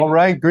All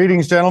right.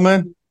 Greetings,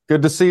 gentlemen.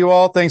 Good to see you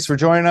all. Thanks for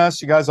joining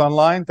us. You guys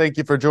online, thank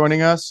you for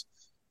joining us.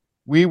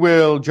 We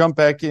will jump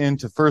back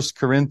into 1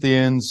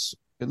 Corinthians.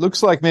 It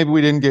looks like maybe we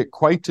didn't get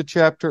quite to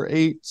chapter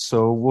 8,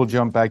 so we'll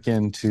jump back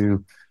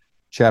into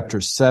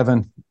chapter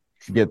 7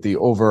 to get the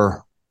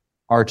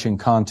overarching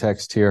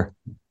context here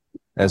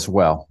as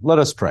well. Let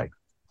us pray.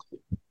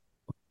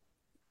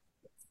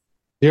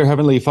 Dear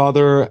Heavenly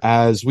Father,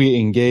 as we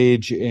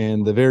engage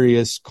in the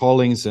various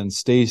callings and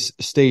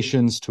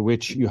stations to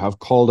which you have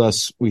called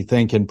us, we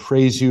thank and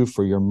praise you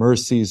for your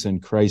mercies in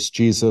Christ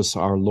Jesus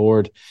our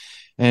Lord,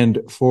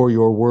 and for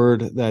your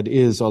word that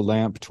is a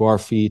lamp to our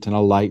feet and a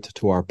light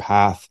to our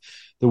path,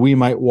 that we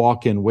might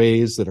walk in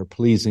ways that are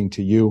pleasing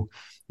to you,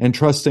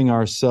 entrusting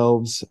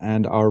ourselves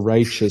and our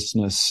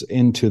righteousness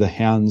into the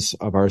hands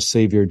of our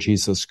Savior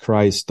Jesus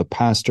Christ, the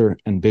pastor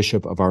and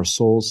bishop of our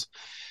souls.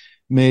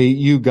 May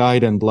you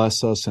guide and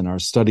bless us in our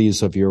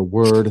studies of your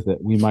word,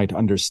 that we might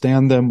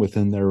understand them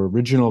within their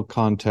original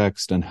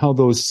context and how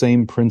those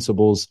same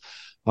principles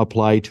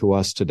apply to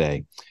us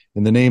today.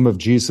 In the name of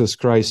Jesus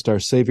Christ, our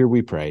Savior,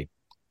 we pray.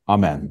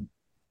 Amen.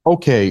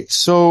 Okay,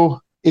 so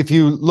if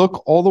you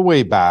look all the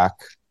way back,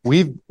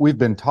 we've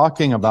been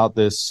talking about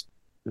this,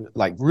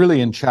 like really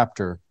in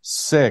chapter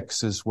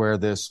 6 is where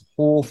this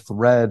whole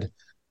thread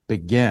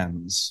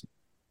begins.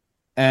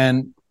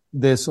 And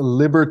this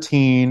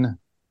libertine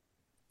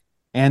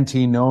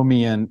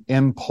antinomian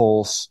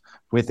impulse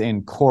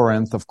within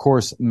Corinth, of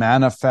course,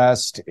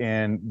 manifest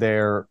in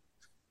their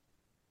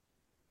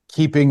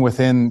keeping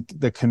within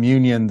the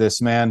communion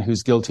this man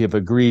who's guilty of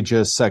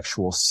egregious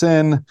sexual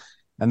sin,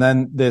 and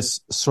then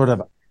this sort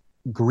of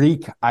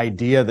Greek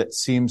idea that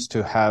seems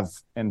to have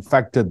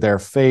infected their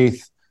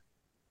faith,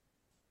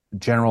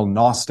 general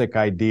Gnostic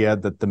idea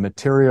that the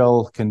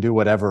material can do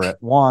whatever it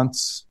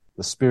wants,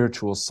 the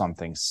spiritual is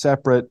something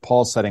separate.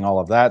 Paul setting all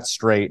of that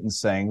straight and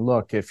saying,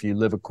 look, if you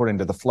live according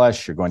to the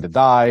flesh, you're going to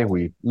die.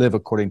 We live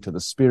according to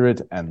the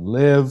Spirit and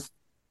live.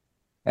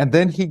 And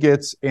then he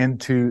gets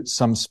into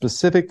some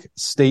specific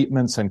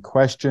statements and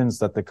questions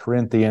that the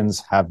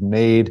Corinthians have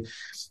made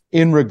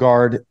in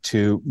regard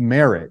to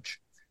marriage.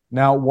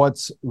 Now,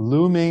 what's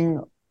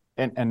looming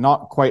and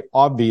not quite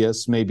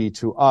obvious maybe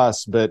to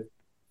us, but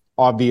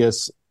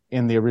obvious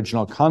in the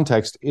original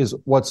context, is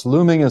what's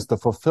looming is the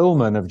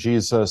fulfillment of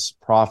Jesus'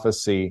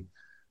 prophecy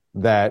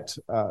that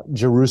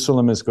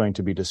Jerusalem is going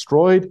to be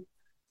destroyed,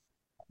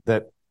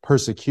 that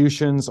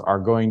persecutions are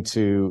going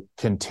to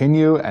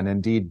continue and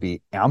indeed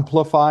be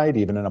amplified,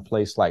 even in a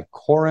place like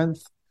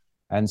Corinth.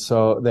 And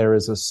so there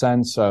is a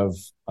sense of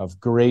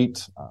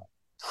great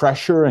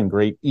pressure and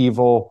great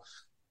evil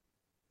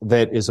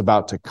that is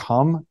about to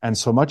come. And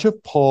so much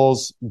of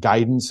Paul's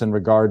guidance in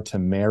regard to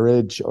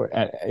marriage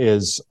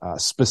is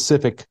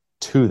specific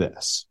to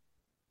this.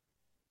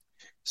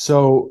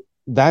 So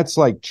that's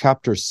like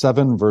chapter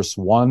 7, verse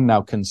 1,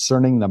 now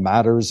concerning the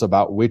matters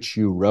about which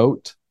you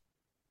wrote.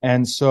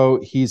 And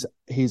so he's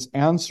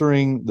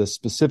answering the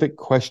specific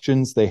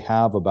questions they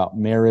have about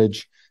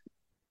marriage.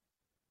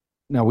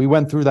 Now, we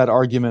went through that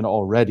argument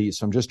already,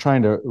 so I'm just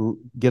trying to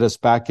get us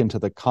back into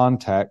the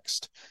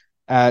context.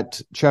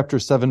 At chapter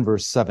 7,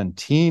 verse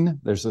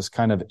 17, there's this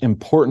kind of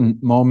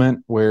important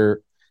moment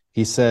where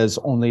he says,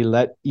 only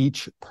let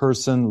each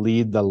person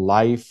lead the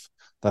life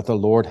that the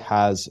Lord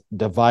has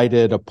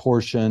divided,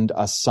 apportioned,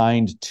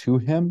 assigned to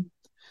him,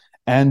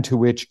 and to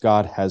which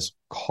God has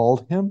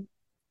called him.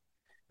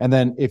 And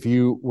then if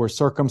you were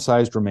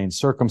circumcised, remain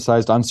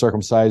circumcised,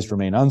 uncircumcised,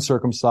 remain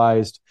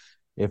uncircumcised.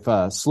 If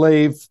a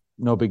slave,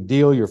 no big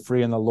deal, you're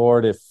free in the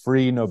Lord. If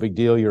free, no big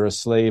deal, you're a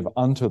slave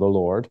unto the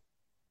Lord.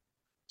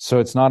 So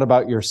it's not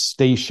about your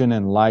station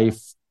in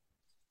life.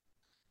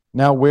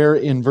 Now, where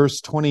in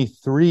verse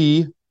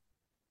 23,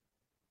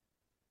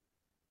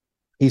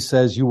 he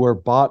says, you were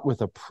bought with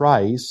a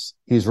price.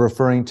 He's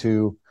referring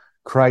to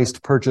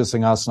Christ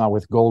purchasing us not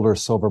with gold or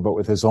silver, but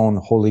with his own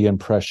holy and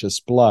precious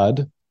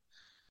blood.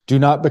 Do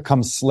not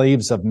become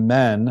slaves of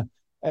men.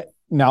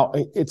 Now,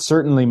 it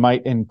certainly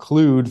might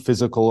include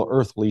physical,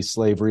 earthly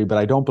slavery, but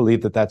I don't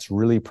believe that that's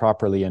really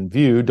properly in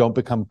view. Don't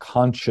become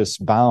conscience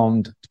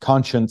bound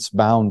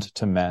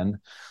to men.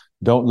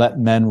 Don't let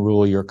men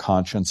rule your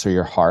conscience or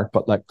your heart,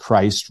 but let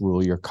Christ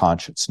rule your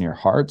conscience and your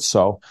heart.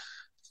 So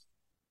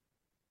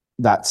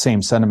that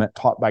same sentiment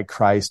taught by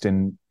Christ,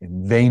 in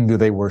vain do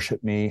they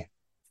worship me,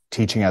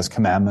 teaching as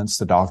commandments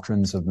the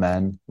doctrines of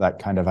men, that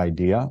kind of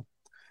idea.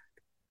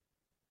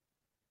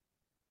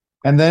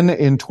 And then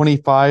in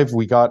 25,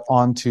 we got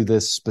onto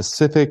this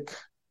specific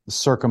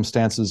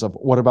circumstances of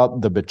what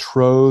about the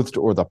betrothed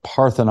or the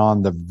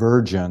Parthenon, the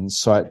virgins.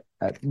 So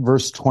at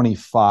verse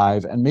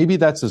 25, and maybe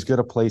that's as good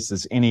a place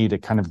as any to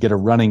kind of get a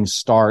running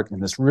start in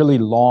this really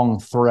long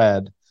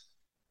thread.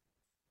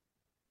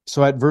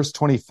 So at verse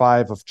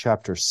 25 of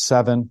chapter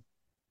 7,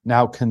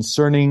 now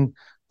concerning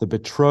the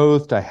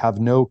betrothed, I have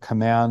no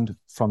command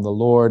from the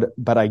Lord,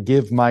 but I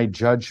give my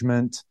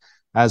judgment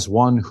as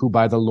one who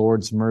by the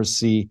Lord's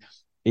mercy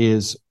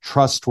is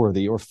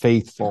trustworthy or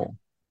faithful.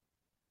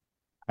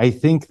 I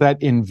think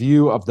that in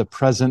view of the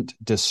present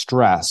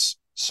distress,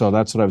 so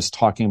that's what I was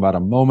talking about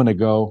a moment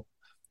ago,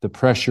 the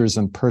pressures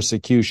and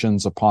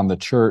persecutions upon the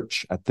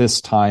church at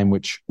this time,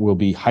 which will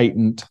be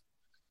heightened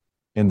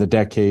in the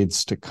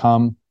decades to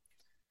come.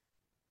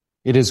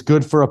 It is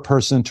good for a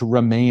person to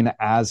remain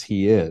as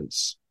he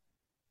is.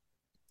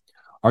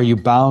 Are you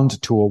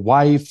bound to a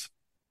wife?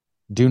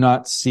 Do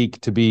not seek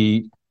to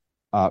be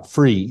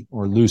free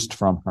or loosed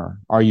from her.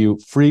 Are you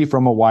free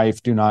from a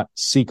wife? Do not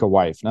seek a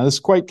wife. Now, this is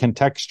quite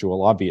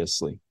contextual,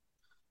 obviously.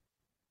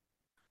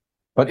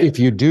 But if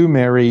you do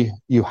marry,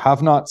 you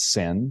have not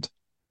sinned.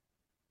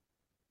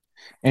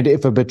 And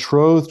if a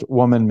betrothed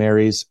woman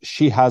marries,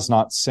 she has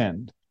not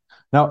sinned.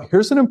 Now,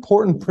 here's an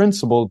important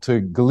principle to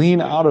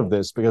glean out of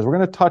this, because we're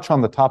going to touch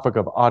on the topic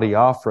of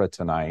adiaphora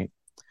tonight.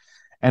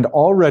 And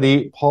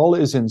already Paul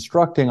is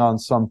instructing on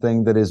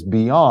something that is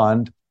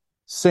beyond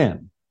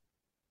sin.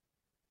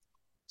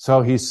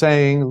 So he's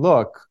saying,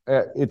 look,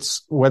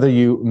 it's whether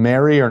you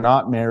marry or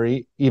not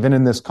marry, even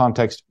in this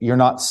context, you're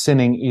not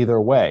sinning either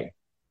way.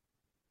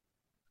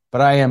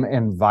 But I am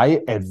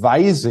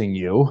advising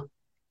you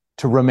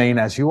to remain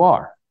as you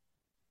are.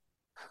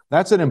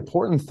 That's an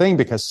important thing,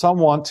 because some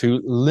want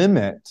to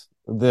limit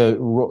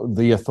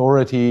the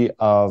authority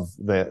of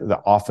the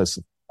office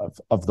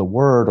of the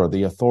word, or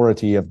the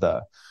authority of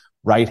the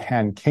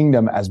right-hand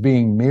kingdom, as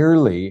being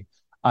merely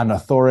an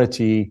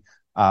authority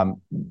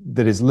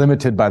that is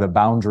limited by the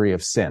boundary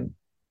of sin.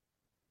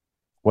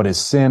 What is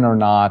sin or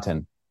not,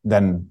 and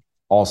then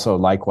also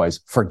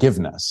likewise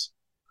forgiveness.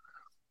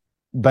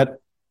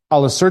 But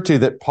I'll assert to you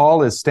that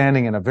Paul is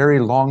standing in a very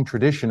long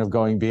tradition of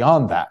going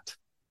beyond that,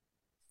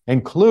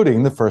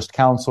 including the first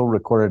council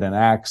recorded in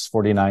Acts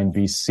 49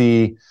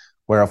 BC,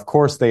 where of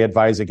course they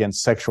advise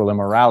against sexual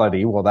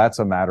immorality. Well, that's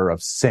a matter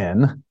of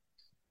sin.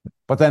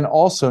 But then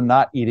also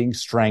not eating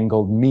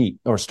strangled meat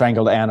or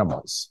strangled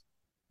animals,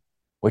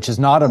 which is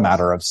not a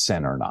matter of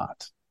sin or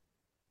not.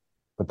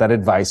 But that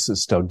advice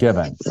is still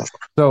given.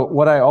 So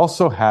what I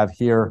also have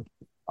here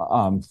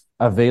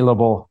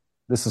available,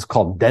 this is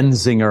called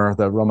Denzinger.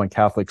 The Roman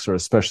Catholics are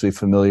especially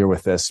familiar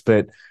with this,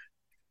 but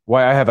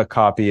why I have a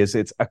copy is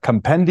it's a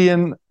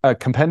compendium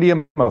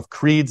of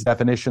creeds,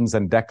 definitions,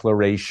 and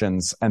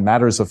declarations, and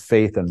matters of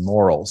faith and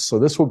morals. So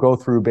this will go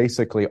through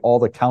basically all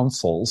the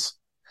councils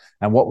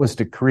and what was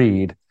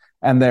decreed.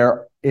 And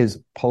there is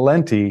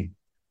plenty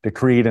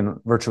decreed in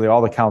virtually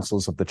all the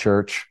councils of the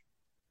church,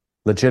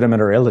 legitimate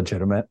or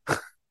illegitimate,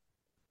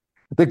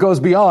 that goes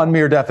beyond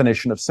mere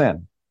definition of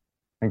sin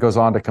and goes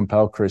on to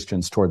compel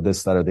Christians toward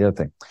this, that, or the other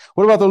thing.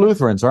 What about the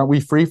Lutherans? Aren't we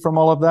free from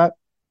all of that?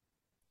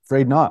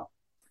 Afraid not.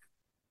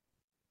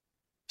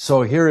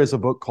 So here is a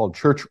book called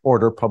Church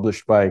Order,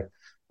 published by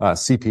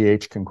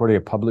CPH, Concordia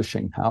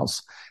Publishing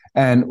House.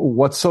 And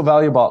what's so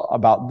valuable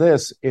about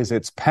this is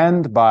it's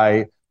penned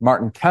by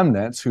Martin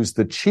Chemnitz, who's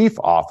the chief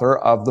author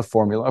of the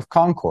Formula of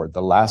Concord,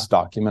 the last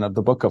document of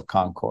the Book of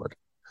Concord.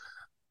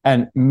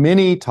 And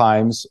many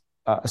times,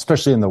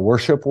 especially in the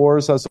worship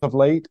wars as of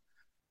late,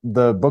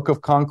 the Book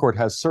of Concord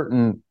has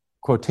certain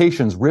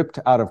quotations ripped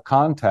out of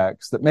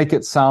context that make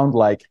it sound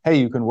like, hey,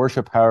 you can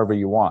worship however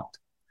you want.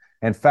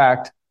 In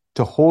fact,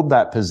 to hold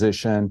that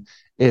position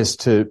is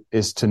to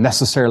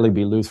necessarily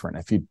be Lutheran.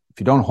 If you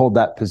don't hold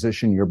that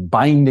position, you're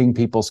binding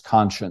people's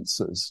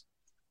consciences.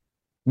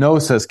 No,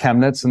 says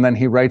Chemnitz, and then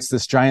he writes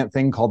this giant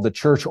thing called the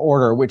Church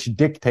Order, which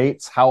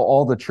dictates how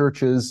all the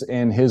churches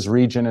in his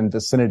region and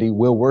vicinity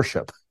will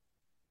worship,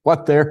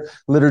 what their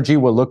liturgy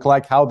will look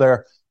like, how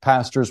their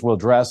pastors will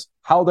dress,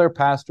 how their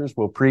pastors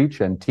will preach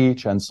and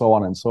teach, and so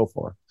on and so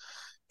forth.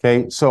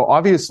 Okay, so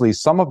obviously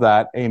some of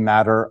that a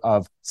matter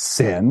of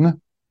sin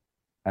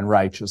and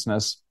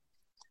righteousness,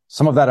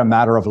 some of that a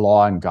matter of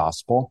law and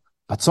gospel,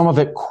 but some of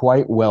it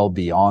quite well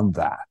beyond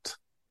that.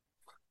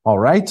 All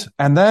right,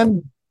 and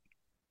then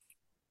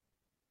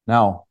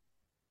now,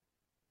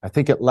 I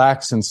think it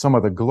lacks in some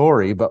of the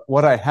glory, but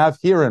what I have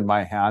here in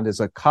my hand is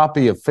a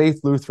copy of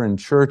Faith Lutheran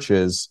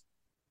Church's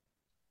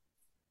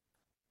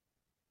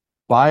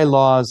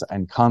Bylaws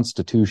and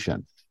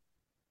Constitution.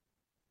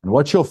 And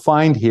what you'll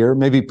find here,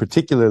 maybe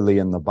particularly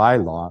in the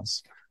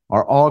bylaws,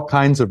 are all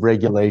kinds of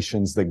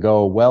regulations that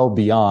go well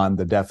beyond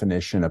the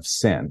definition of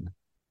sin,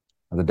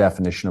 or the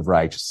definition of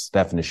righteousness,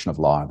 definition of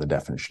law, or the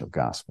definition of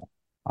gospel.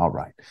 All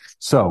right.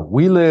 So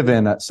we live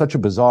in such a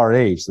bizarre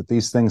age that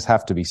these things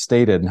have to be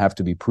stated and have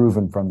to be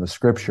proven from the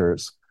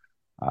scriptures.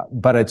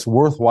 But it's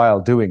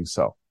worthwhile doing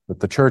so. That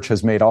the church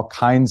has made all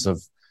kinds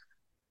of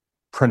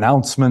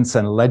pronouncements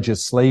and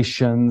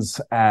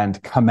legislations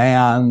and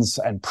commands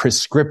and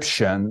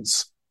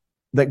prescriptions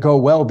that go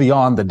well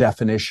beyond the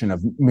definition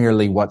of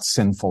merely what's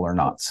sinful or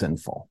not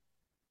sinful.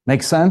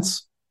 Make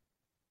sense?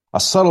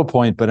 A subtle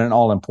point, but an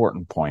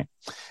all-important point.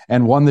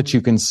 And one that you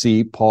can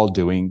see Paul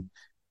doing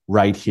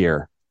right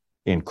here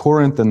in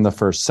Corinth in the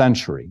first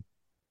century.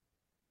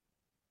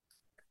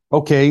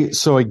 Okay,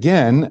 so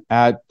again,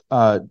 at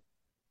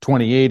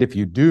 28, if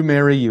you do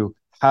marry, you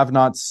have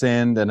not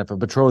sinned, and if a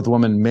betrothed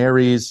woman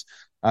marries,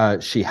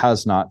 she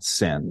has not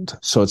sinned.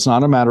 So it's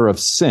not a matter of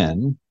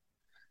sin.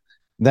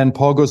 Then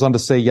Paul goes on to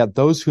say, yet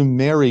those who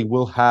marry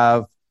will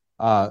have,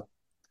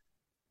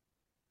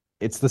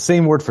 it's the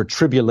same word for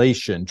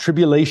tribulation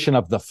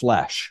of the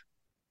flesh.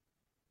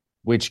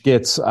 which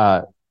gets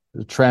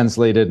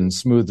translated and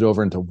smoothed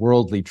over into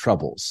worldly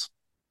troubles,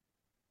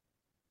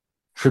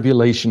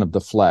 tribulation of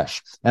the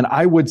flesh. And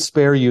I would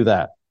spare you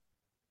that.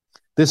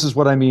 This is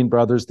what I mean,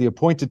 brothers. The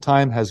appointed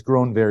time has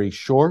grown very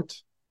short.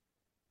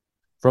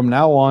 From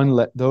now on,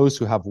 let those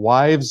who have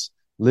wives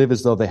live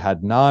as though they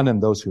had none,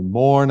 and those who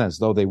mourn as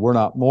though they were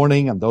not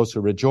mourning, and those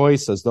who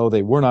rejoice as though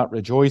they were not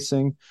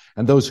rejoicing,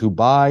 and those who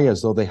buy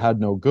as though they had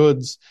no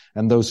goods,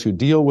 and those who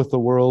deal with the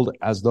world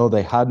as though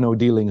they had no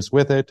dealings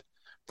with it.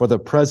 For the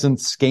present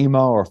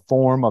schema or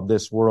form of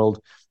this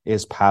world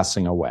is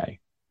passing away.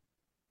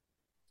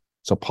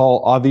 So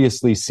Paul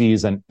obviously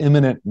sees an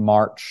imminent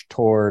march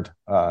toward,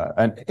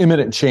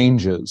 imminent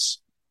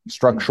changes,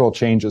 structural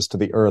changes to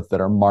the earth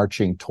that are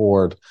marching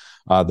toward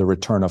the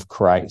return of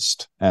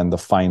Christ and the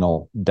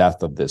final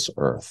death of this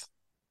earth.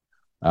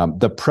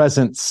 The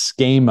present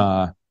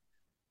schema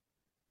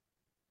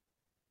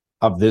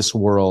of this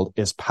world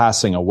is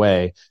passing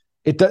away.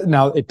 It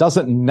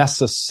doesn't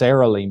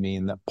necessarily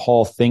mean that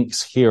Paul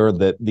thinks here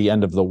that the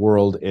end of the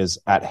world is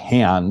at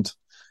hand.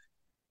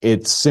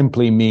 It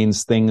simply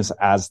means things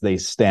as they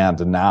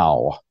stand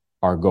now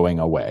are going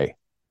away.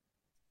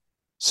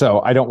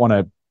 So I don't want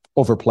to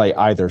overplay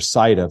either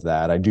side of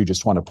that. I do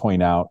just want to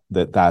point out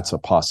that that's a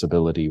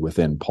possibility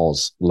within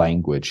Paul's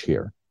language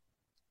here.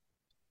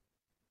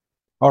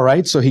 All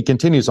right, so he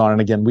continues on,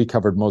 and again, we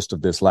covered most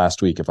of this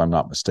last week, if I'm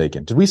not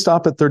mistaken. Did we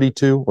stop at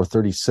 32 or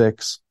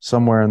 36,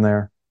 somewhere in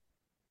there?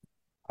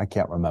 I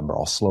can't remember.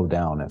 I'll slow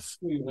down if...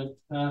 We went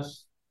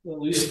past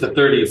at least the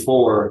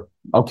 34.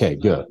 Okay,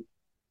 good.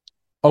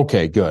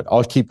 Okay, good.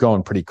 I'll keep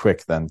going pretty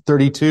quick then.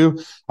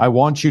 32, I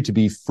want you to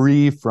be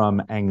free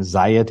from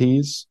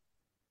anxieties.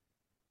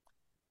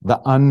 The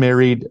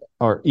unmarried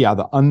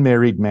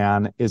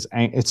man is,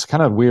 it's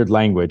kind of weird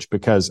language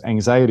because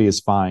anxiety is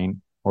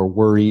fine, or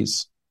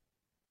worries.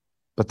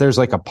 But there's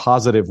like a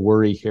positive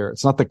worry here.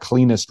 It's not the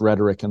cleanest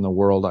rhetoric in the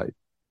world,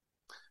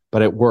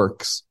 but it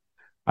works.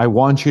 I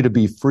want you to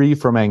be free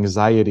from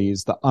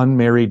anxieties. The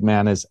unmarried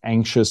man is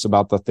anxious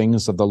about the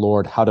things of the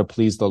Lord, how to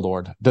please the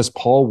Lord. Does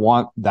Paul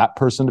want that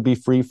person to be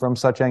free from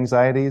such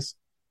anxieties?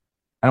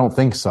 I don't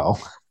think so.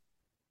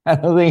 I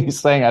don't think he's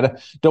saying, I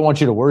don't want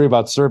you to worry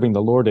about serving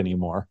the Lord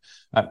anymore.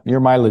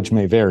 Your mileage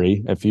may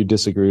vary. If you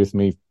disagree with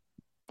me,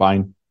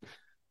 fine.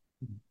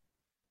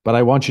 But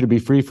I want you to be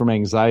free from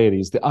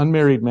anxieties. The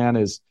unmarried man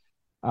is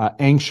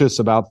anxious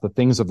about the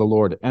things of the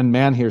Lord. And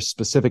man here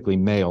specifically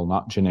male,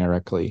 not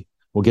generically.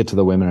 We'll get to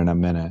the women in a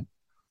minute.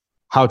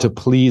 How to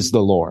please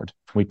the Lord.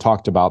 We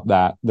talked about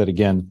that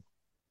again,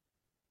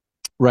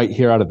 right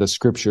here out of the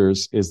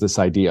scriptures is this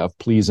idea of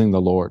pleasing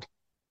the Lord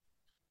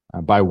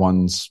by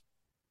one's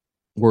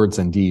words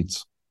and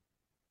deeds.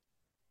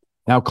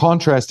 Now,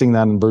 contrasting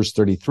that in verse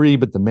 33,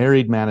 but the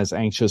married man is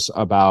anxious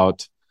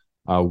about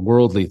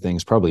worldly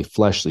things, probably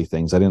fleshly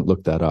things. I didn't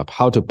look that up.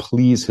 How to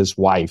please his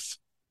wife,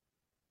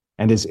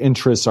 and his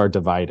interests are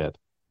divided.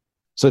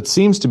 So it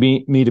seems to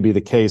me to be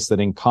the case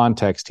that in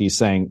context, he's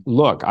saying,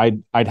 look,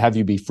 I'd have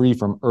you be free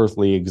from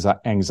earthly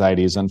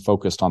anxieties and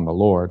focused on the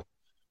Lord.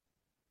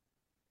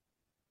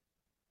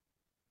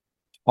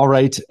 All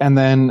right. And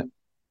then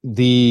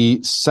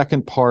the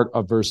second part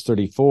of verse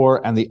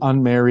 34, and the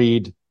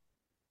unmarried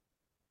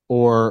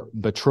or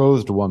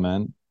betrothed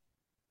woman,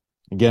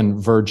 again,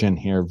 virgin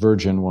here,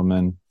 virgin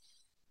woman.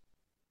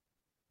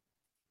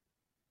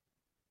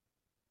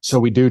 So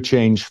we do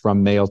change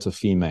from male to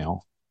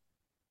female.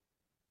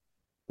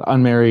 The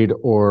unmarried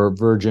or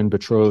virgin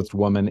betrothed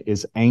woman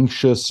is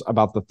anxious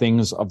about the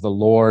things of the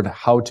Lord,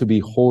 how to be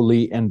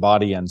holy in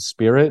body and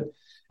spirit.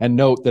 And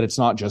note that it's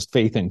not just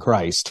faith in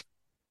Christ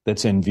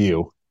that's in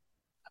view.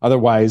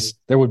 Otherwise,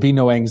 there would be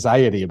no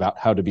anxiety about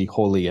how to be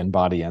holy in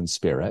body and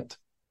spirit.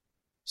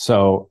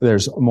 So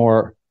there's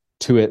more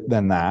to it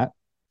than that.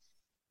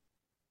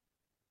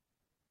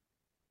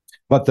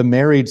 But the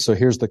married, so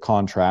here's the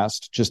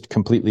contrast, just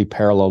completely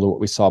parallel to what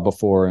we saw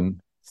before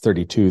in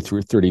 32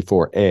 through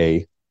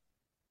 34a.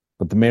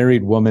 But the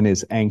married woman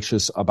is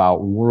anxious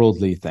about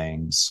worldly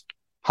things,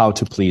 how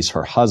to please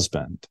her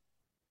husband.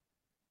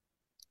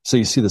 So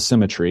you see the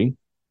symmetry.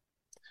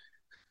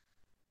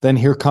 Then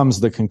here comes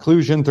the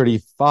conclusion,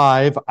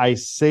 35. I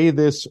say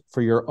this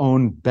for your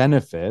own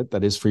benefit,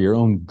 that is for your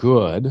own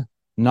good,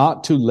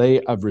 not to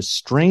lay a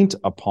restraint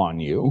upon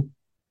you.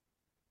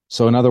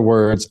 So in other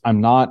words,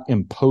 I'm not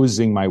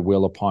imposing my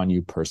will upon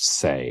you per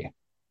se.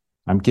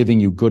 I'm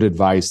giving you good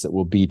advice that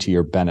will be to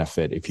your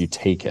benefit if you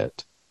take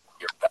it.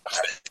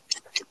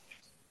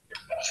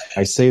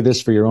 I say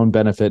this for your own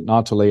benefit,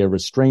 not to lay a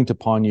restraint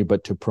upon you,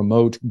 but to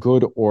promote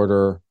good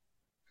order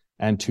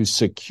and to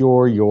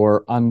secure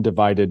your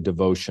undivided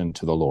devotion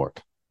to the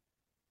Lord.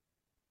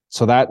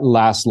 So that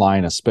last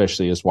line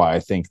especially is why I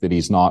think that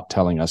he's not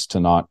telling us to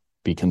not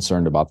be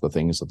concerned about the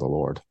things of the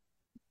Lord.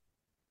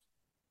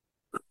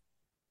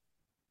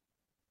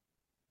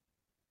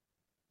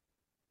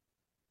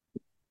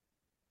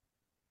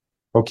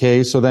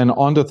 Okay, so then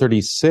on to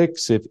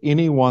 36. If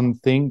anyone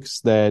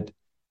thinks that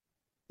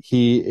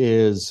he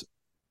is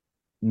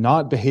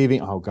not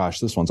behaving, oh gosh,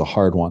 this one's a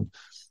hard one.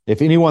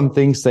 If anyone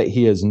thinks that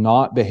he is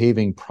not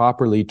behaving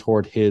properly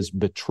toward his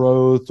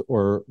betrothed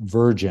or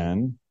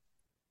virgin,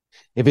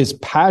 if his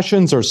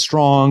passions are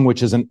strong,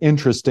 which is an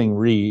interesting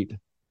read,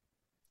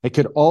 it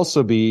could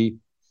also be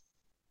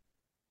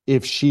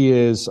if she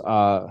is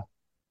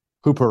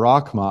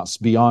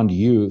huperakmos, beyond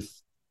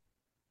youth.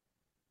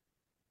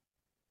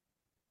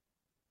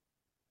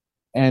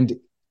 And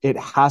it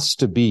has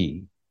to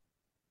be,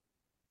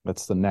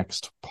 that's the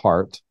next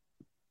part,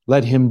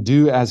 let him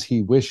do as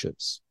he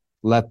wishes.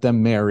 Let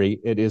them marry.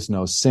 It is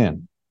no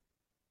sin.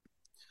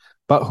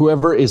 But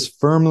whoever is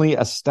firmly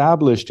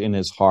established in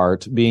his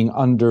heart, being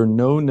under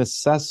no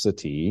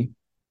necessity.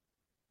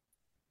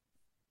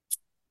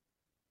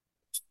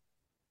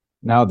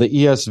 Now, the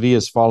ESV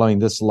is following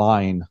this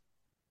line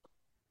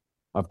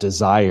of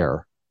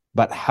desire,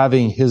 but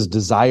having his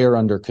desire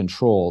under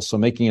control, so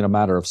making it a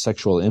matter of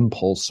sexual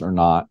impulse or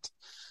not.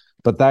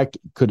 But that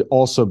could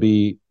also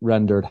be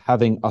rendered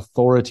having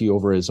authority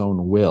over his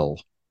own will.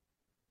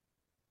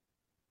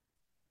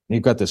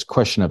 You've got this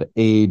question of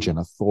age and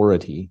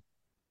authority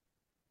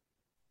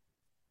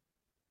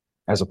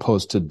as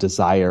opposed to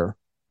desire.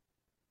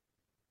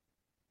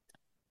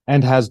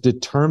 And has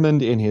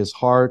determined in his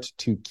heart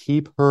to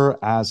keep her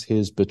as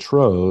his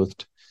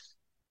betrothed,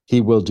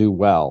 he will do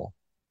well.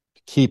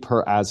 Keep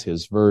her as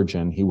his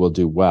virgin, he will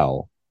do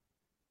well.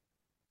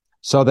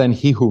 So then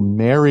he who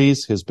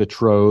marries his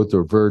betrothed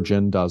or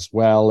virgin does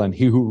well, and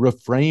he who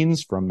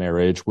refrains from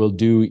marriage will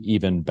do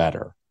even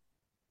better.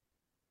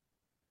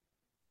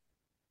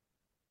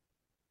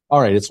 All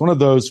right, it's one of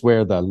those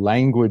where the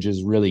language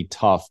is really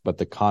tough, but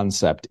the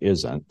concept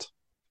isn't.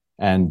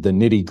 And the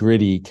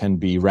nitty-gritty can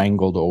be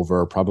wrangled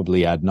over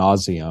probably ad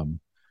nauseum.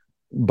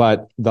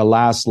 But the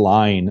last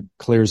line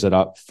clears it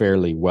up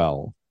fairly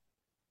well.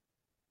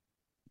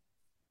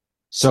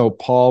 So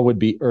Paul would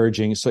be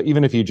urging, so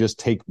even if you just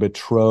take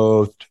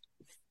betrothed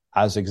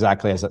as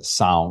exactly as it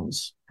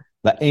sounds,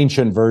 the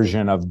ancient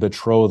version of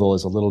betrothal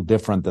is a little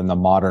different than the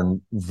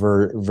modern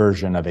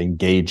version of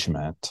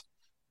engagement.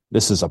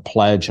 This is a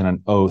pledge and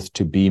an oath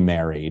to be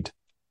married.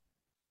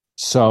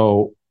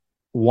 So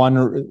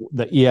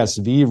the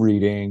ESV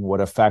reading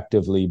would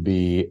effectively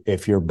be,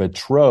 if you're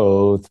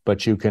betrothed,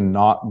 but you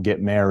cannot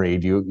get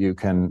married, you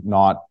can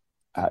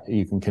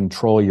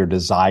control your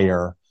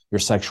desire, your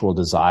sexual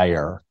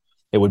desire.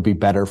 It would be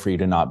better for you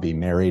to not be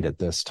married at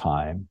this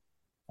time.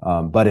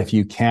 But if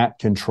you can't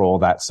control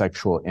that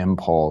sexual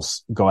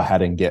impulse, go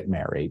ahead and get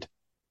married.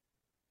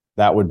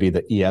 That would be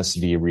the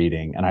ESV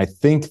reading. And I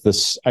think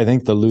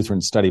the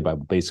Lutheran Study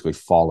Bible basically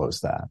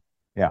follows that.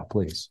 Yeah,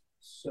 please.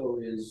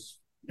 So is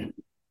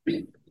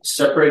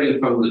separating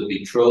from the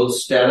betrothed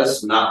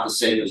status not the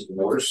same as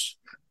divorce?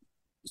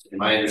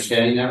 Am I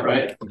understanding that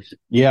right?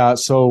 Yeah.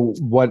 So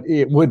what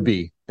it would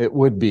be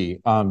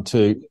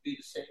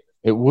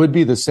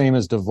the same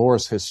as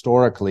divorce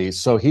historically.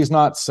 So he's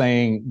not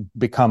saying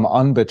become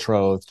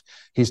unbetrothed.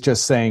 He's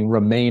just saying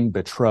remain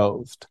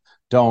betrothed.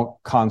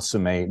 Don't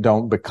consummate,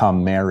 don't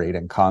become married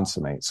and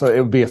consummate. So it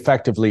would be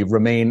effectively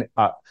remain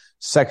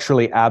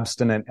sexually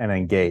abstinent and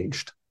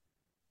engaged.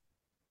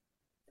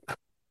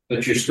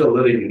 But you're still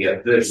living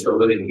together. They're still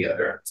living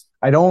together.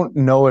 I don't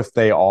know if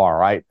they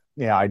are. I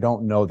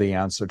don't know the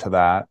answer to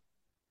that.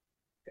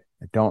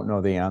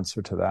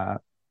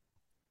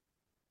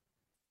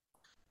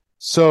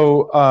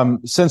 So,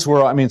 since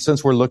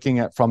we're looking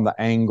at from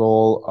the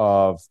angle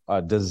of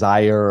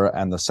desire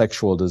and the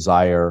sexual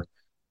desire,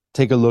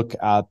 take a look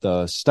at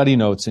the study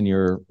notes in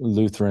your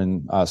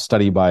Lutheran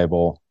study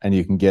Bible, and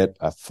you can get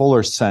a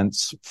fuller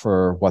sense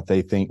for what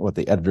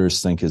the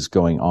editors think is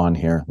going on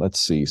here. Let's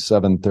see,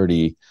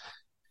 730.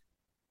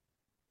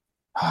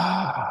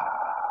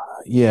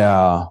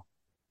 Yeah.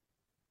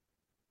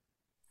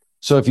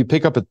 So if you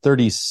pick up at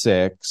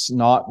 36,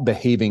 not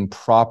behaving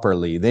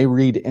properly, they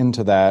read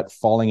into that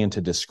falling into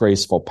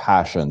disgraceful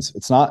passions.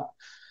 It's not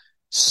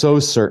so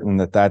certain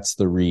that that's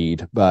the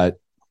read, but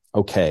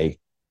okay.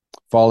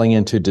 Falling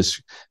into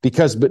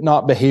but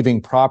not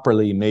behaving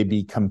properly may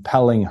be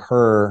compelling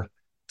her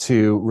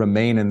to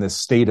remain in this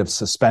state of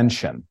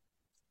suspension.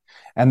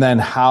 And then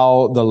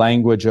how the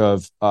language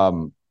of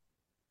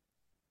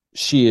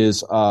she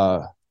is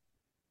huperakmos,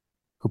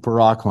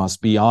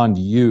 beyond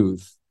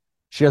youth.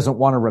 She doesn't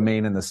want to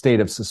remain in the state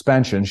of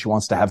suspension. She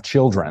wants to have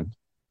children.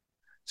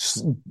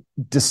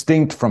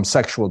 Distinct from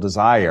sexual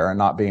desire and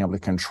not being able to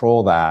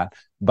control that.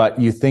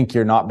 But you think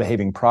you're not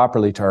behaving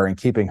properly to her and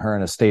keeping her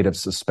in a state of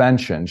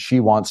suspension.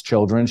 She wants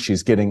children.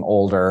 She's getting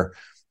older,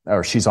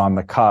 or she's on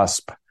the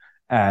cusp.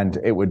 And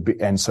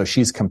so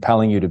she's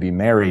compelling you to be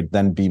married,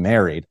 then be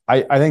married.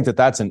 I think that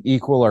that's an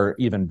equal or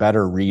even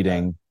better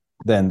reading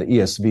than the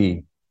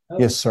ESV.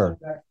 Yes, sir.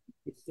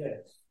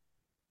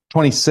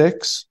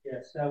 26?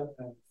 Yes,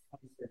 26.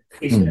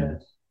 He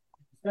says,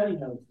 study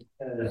notes, it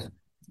says,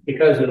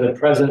 because of the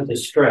present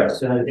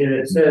distress. And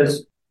it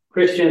says,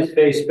 Christians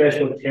face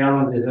special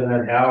challenges in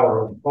that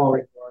hour of Paul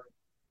regarding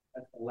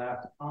at the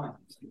last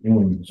times.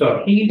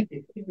 So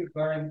if he's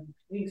regarding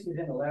things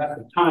in the last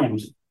of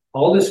times,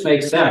 all this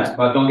makes sense,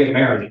 but don't get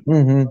married.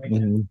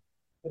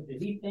 But the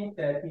he think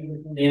that he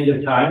was in the end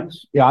of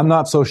times? Yeah, I'm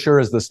not so sure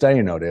as the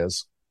study note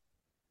is.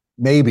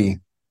 Maybe.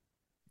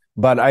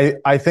 But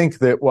I think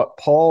that what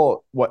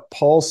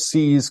Paul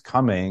sees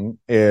coming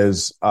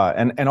is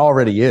and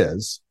already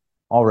is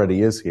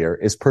here,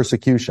 is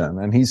persecution.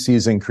 And he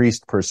sees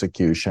increased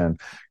persecution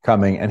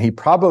coming. And he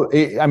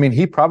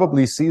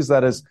probably sees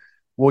that as,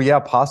 well, yeah,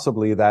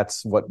 possibly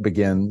that's what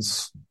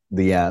begins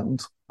the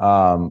end.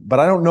 But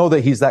I don't know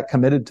that he's that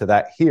committed to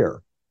that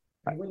here.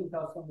 I wouldn't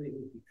tell somebody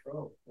who's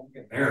betrothed, don't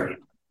get married,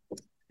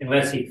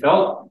 unless he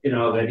felt,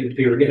 that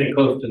he were getting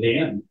close to the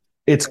end.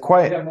 It's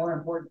quite. There are more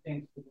important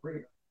things to worry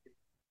about.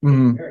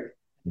 Mm-hmm.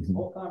 This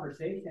whole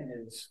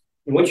conversation is,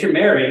 once you're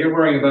married, you're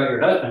worrying about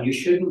your husband. You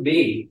shouldn't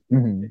be.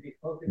 Mm-hmm. You should be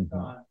focused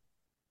on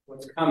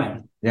what's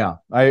coming. Yeah,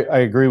 I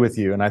agree with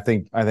you, and I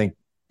think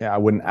I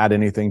wouldn't add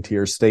anything to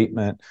your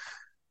statement.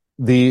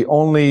 The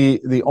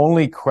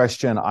only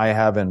question I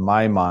have in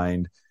my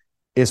mind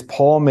is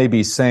Paul may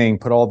be saying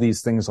put all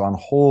these things on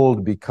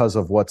hold because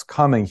of what's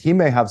coming. He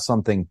may have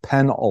something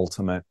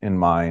penultimate in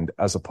mind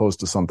as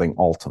opposed to something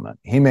ultimate.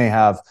 He may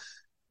have,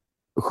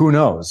 who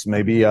knows,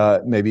 maybe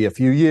a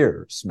few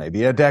years,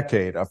 maybe a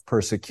decade of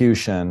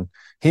persecution.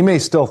 He may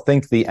still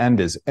think the end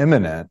is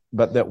imminent,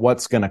 but that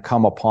what's going to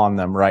come upon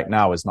them right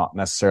now is not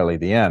necessarily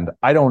the end.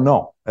 I don't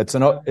know. It's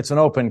an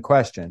open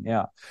question.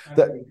 Yeah.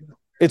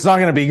 It's not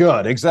going to be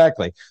good.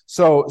 Exactly.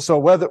 So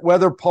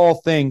whether Paul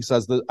thinks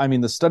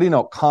the study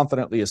note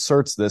confidently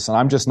asserts this, and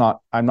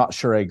I'm not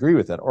sure I agree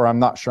with it, or I'm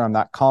not sure I'm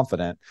that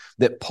confident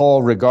that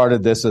Paul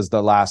regarded this as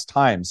the last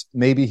times.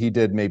 Maybe he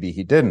did, maybe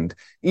he didn't.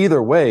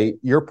 Either way,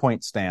 your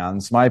point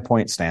stands, my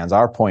point stands,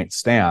 our point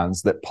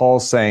stands that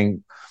Paul's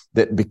saying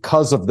that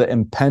because of the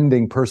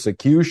impending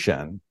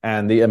persecution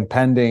and the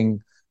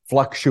impending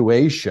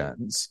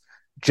fluctuations,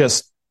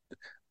 just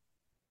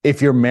if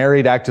you're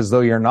married, act as though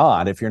you're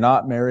not. If you're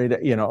not married,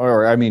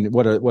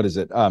 what is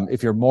it?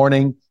 If you're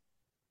mourning,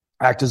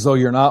 act as though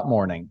you're not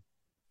mourning.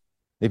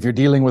 If you're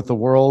dealing with the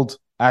world,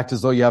 act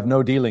as though you have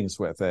no dealings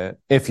with it.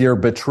 If you're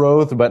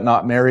betrothed but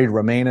not married,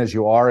 remain as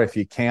you are if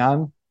you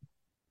can.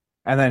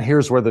 And then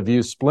here's where the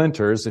view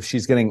splinters. If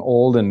she's getting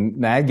old and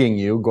nagging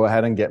you, go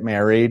ahead and get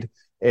married.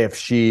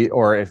 If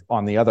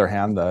on the other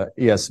hand, the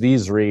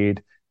ESVs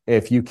read,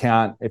 if you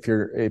can't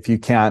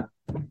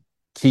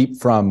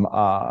keep from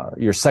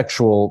your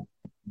sexual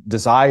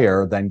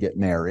desire, then get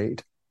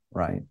married,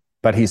 right?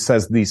 But he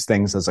says these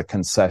things as a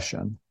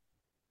concession.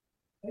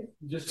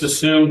 Just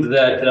assumed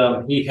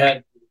that he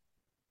had,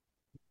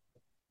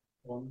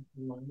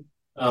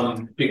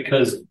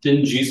 because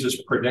didn't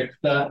Jesus predict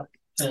that?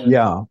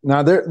 Yeah.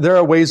 Now they're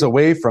a ways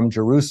away from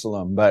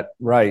Jerusalem, but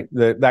right,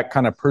 that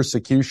kind of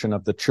persecution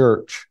of the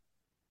church.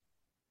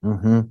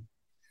 Mm-hmm.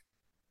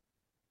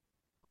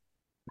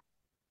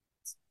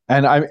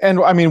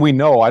 And we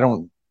know, I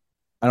don't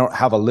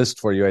have a list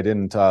for you. I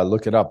didn't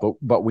look it up,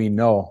 but we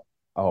know.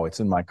 Oh, it's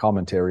in my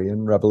commentary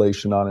in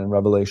Revelation.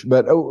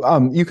 But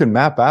you can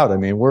map out.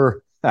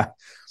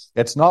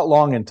 It's not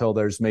long until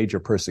there's major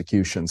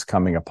persecutions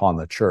coming upon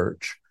the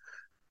church.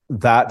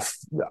 That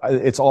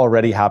it's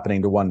already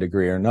happening to one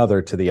degree or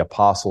another to the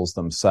apostles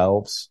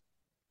themselves.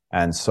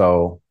 And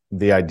so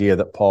the idea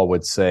that Paul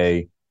would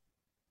say,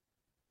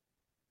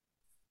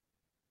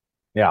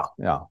 yeah.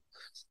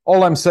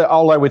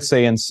 All I would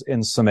say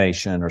in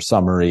summation or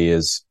summary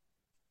is,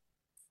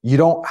 you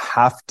don't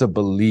have to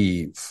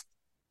believe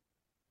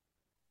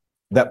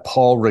that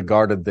Paul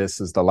regarded this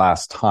as the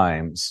last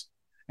times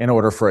in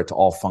order for it to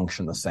all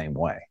function the same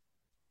way.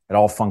 It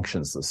all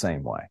functions the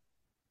same way.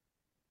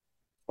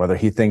 Whether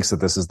he thinks that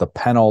this is a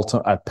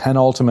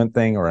penultimate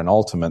thing or an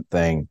ultimate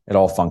thing, it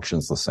all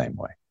functions the same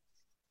way.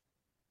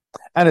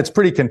 And it's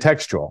pretty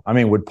contextual.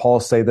 Would Paul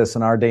say this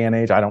in our day and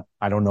age? I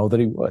don't know that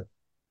he would.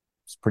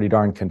 It's pretty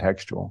darn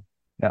contextual.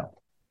 Yeah.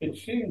 It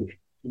seems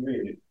to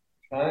me,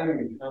 time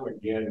and time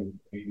again,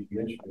 he's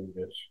mentioning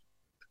this,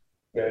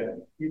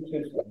 that he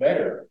says it's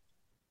better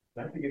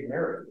not to get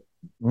married.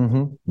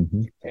 Mm-hmm.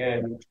 Mm-hmm.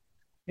 And it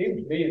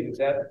seems to me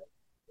that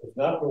is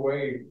not the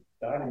way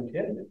God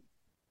intended.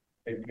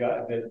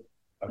 That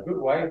a good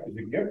wife is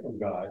a gift from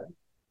God,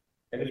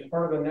 and it's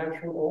part of the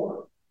natural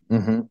order.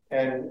 Mm-hmm.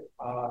 And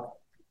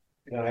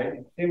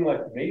it seemed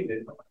like to me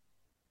that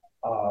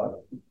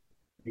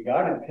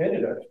God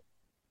intended us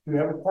to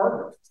have a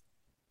partner.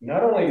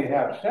 Not only to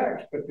have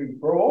sex, but to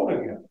grow old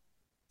together.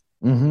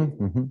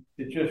 Mm-hmm. Mm-hmm.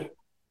 It just,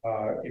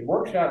 it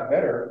works out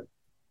better,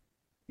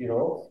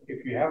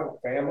 if you have a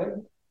family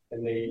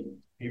and the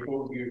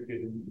people you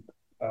can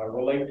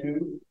relate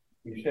to.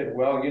 You said,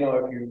 well, if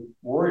you're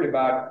worried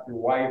about your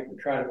wife or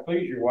trying to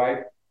please your wife,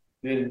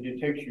 then it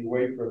takes you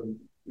away from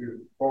your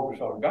focus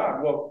on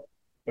God. Well,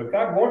 but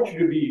God wants you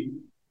to be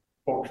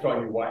focused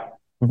on your wife.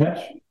 Mm-hmm.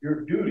 That's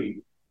your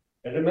duty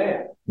as a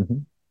man. Mm-hmm.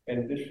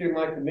 And it just seemed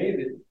like to me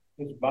that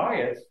his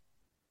bias,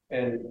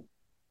 and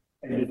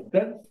it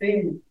doesn't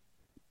seem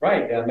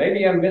right. Now,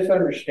 maybe I'm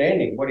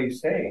misunderstanding what he's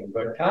saying,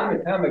 but time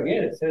and time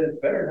again, it says it's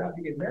better not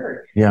to get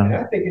married. Yeah. And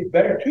I think it's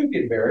better to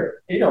get married,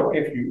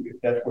 if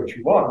that's what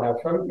you want. Now,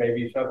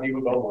 maybe some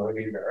people don't want to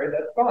be married.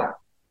 That's fine.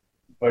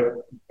 but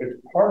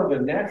it's part of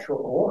the natural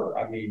order.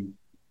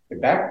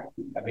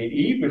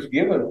 Eve was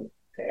given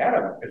to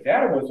Adam, because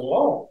Adam was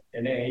alone,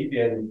 and then he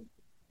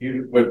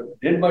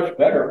did much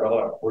better. Well,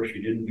 of course,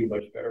 he didn't do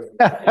much better.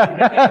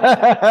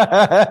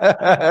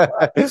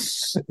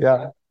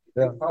 Yeah.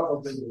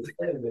 Probably the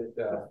thing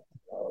that.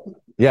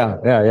 Yeah.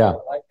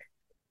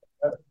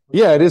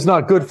 Yeah, it is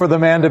not good for the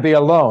man to be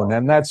alone,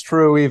 and that's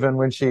true even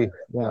when she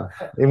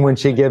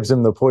gives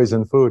him the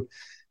poison food.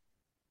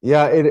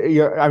 Yeah,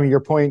 your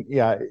point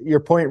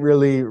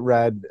really,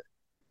 Red,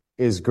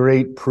 is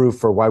great proof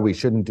for why we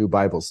shouldn't do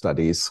Bible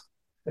studies.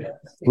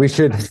 We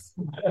should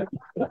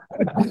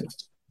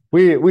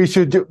we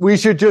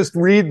should just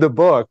read the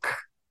book,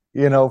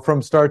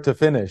 from start to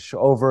finish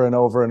over and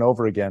over and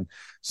over again.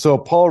 So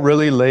Paul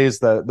really lays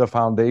the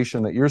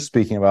foundation that you're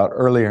speaking about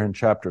earlier in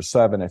chapter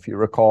 7, if you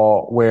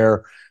recall,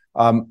 where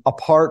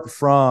apart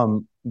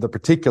from the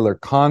particular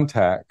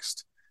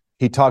context,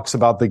 he talks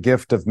about the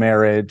gift of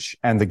marriage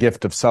and the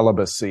gift of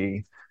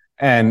celibacy.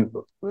 And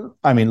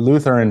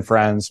Lutheran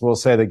friends will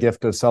say the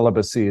gift of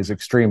celibacy is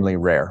extremely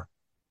rare.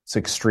 It's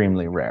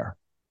extremely rare.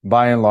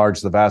 By and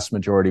large, the vast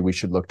majority, we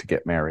should look to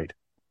get married.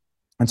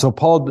 And so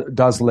Paul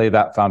does lay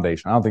that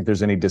foundation. I don't think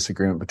there's any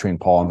disagreement between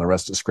Paul and the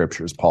rest of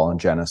scriptures, Paul and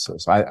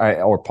Genesis,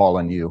 or Paul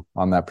and you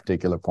on that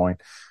particular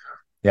point.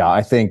 Yeah,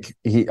 I think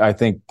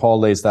Paul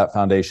lays that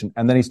foundation.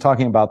 And then he's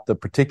talking about the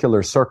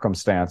particular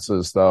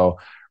circumstances, though,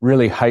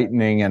 really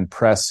heightening and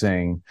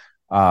pressing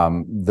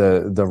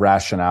the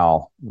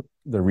rationale,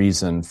 the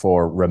reason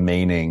for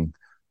remaining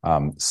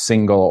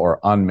single or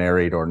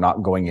unmarried, or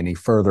not going any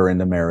further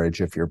into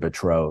marriage if you're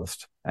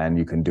betrothed, and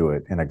you can do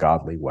it in a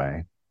godly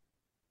way.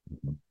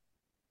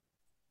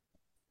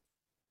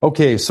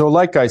 Okay, so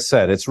like I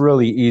said, it's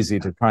really easy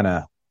to kind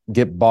of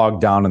get bogged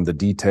down in the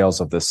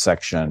details of this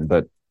section,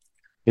 but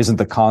isn't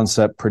the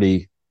concept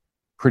pretty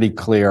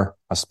clear,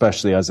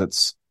 especially as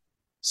it's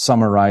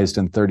summarized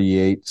in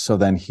 38? So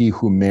then he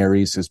who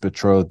marries his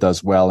betrothed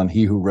does well, and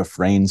he who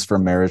refrains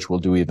from marriage will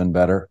do even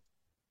better.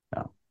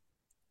 Yeah.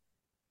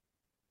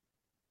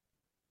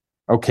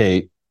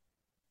 Okay,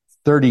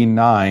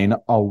 39,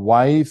 a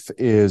wife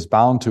is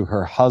bound to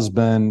her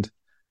husband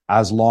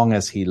as long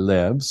as he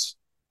lives.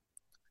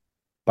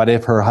 But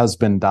if her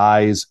husband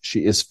dies,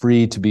 she is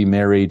free to be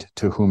married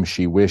to whom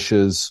she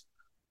wishes,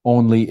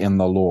 only in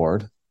the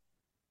Lord.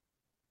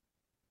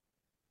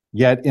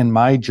 Yet in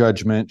my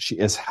judgment, she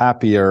is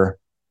happier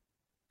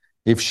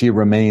if she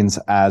remains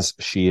as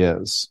she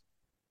is.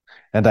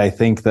 And I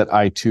think that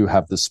I too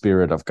have the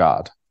Spirit of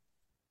God.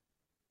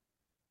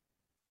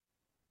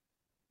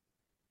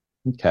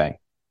 Okay.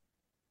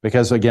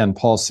 Because again,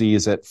 Paul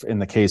sees it in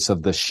the case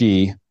of the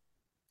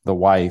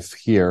wife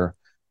here,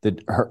 that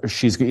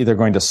she's either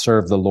going to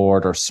serve the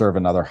Lord or serve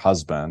another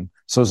husband.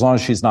 So as long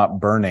as she's not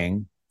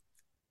burning,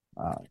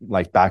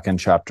 like back in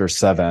chapter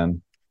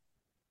 7,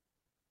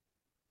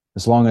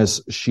 as long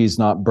as she's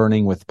not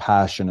burning with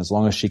passion, as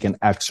long as she can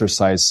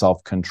exercise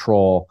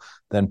self-control,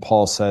 then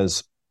Paul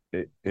says,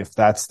 if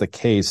that's the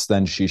case,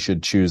 then she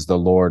should choose the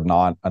Lord,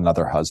 not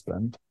another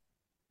husband.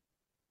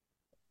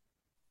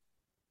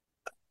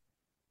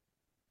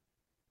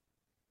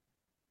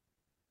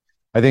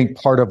 I think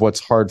part of what's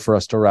hard for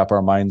us to wrap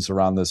our minds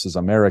around this as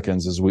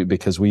Americans is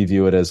because we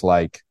view it as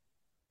like,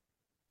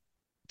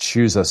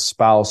 choose a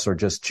spouse or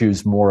just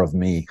choose more of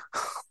me.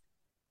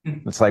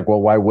 It's like,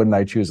 well, why wouldn't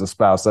I choose a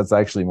spouse? That's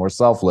actually more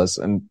selfless.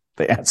 And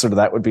the answer to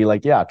that would be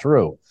like, yeah,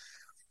 true.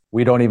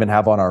 We don't even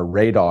have on our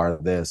radar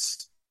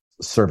this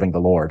serving the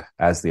Lord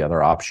as the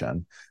other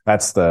option.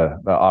 That's the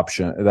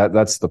option.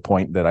 That's the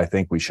point that I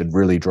think we should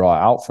really draw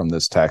out from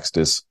this text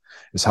is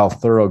how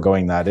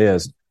thoroughgoing that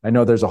is. I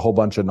know there's a whole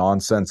bunch of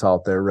nonsense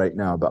out there right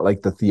now about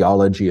like the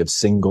theology of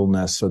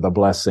singleness or the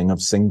blessing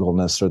of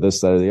singleness or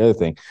this, that, or the other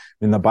thing. I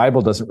mean, the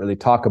Bible doesn't really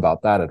talk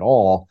about that at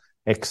all,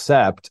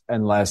 except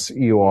unless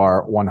you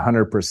are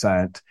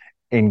 100%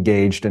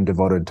 engaged and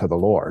devoted to the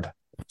Lord.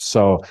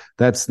 So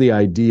that's the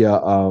idea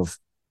of,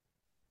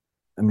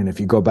 if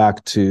you go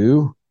back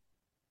to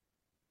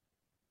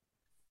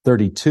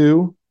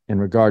 32, in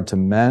regard to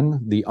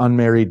men, the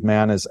unmarried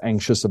man is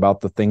anxious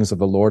about the things of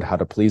the Lord, how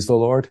to please the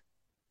Lord.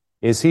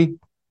 Is he?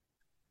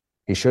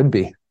 He should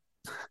be.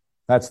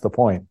 That's the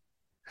point.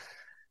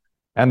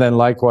 And then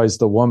likewise,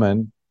 the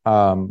woman,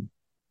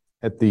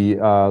 at the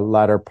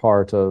latter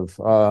part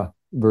of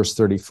verse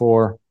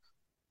 34,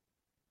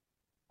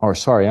 or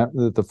sorry,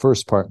 the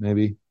first part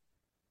maybe.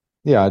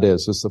 Yeah, it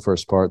is. It's the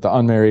first part. The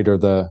unmarried or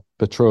the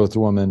betrothed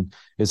woman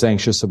is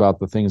anxious about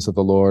the things of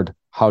the Lord,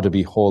 how to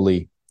be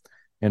holy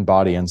in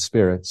body and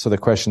spirit. So the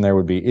question there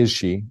would be, is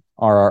she?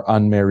 Are our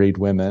unmarried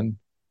women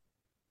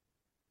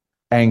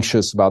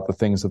anxious about the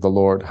things of the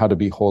Lord, how to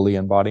be holy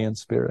in body and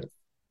spirit?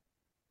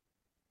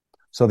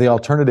 So the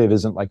alternative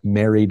isn't like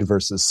married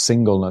versus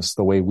singleness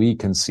the way we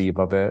conceive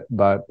of it,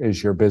 but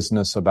is your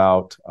business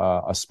about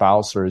a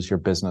spouse, or is your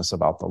business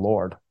about the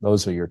Lord?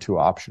 Those are your two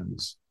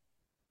options,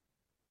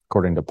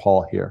 according to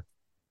Paul here.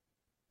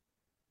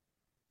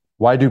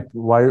 Why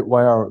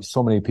are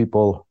so many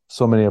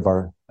of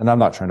our, and I'm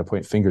not trying to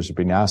point fingers or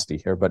be nasty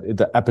here, but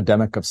the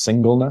epidemic of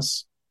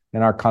singleness,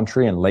 in our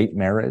country and late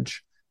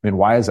marriage. I mean,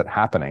 why is it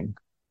happening?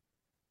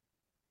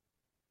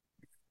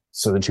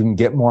 So that you can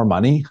get more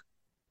money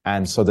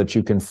and so that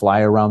you can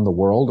fly around the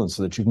world and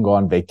so that you can go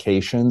on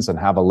vacations and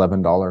have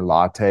 $11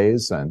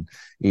 lattes and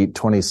eat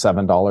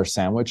 $27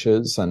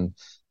 sandwiches. And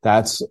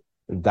that's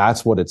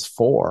what it's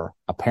for,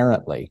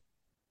 apparently.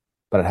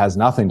 But it has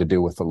nothing to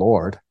do with the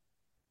Lord.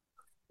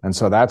 And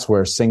so that's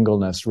where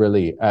singleness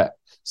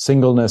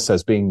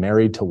as being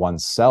married to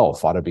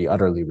oneself ought to be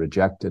utterly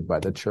rejected by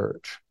the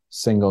church.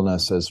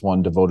 Singleness as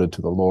one devoted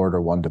to the Lord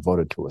or one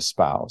devoted to a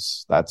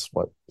spouse. That's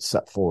what's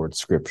set forward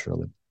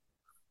scripturally.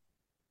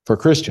 For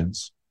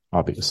Christians,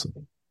 obviously.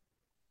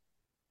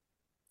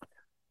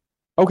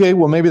 Okay,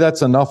 well, maybe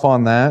that's enough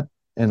on that,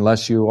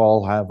 unless you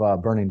all have a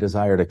burning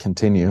desire to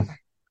continue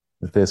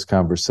with this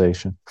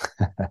conversation.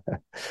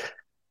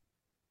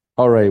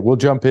 All right, we'll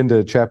jump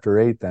into chapter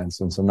 8 then,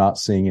 since I'm not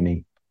seeing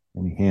any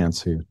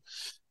hands here.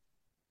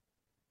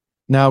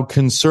 Now,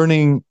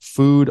 concerning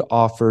food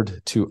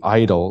offered to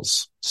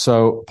idols.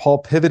 So Paul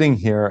pivoting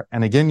here,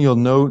 and again, you'll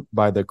note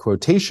by the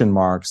quotation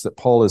marks that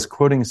Paul is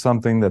quoting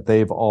something that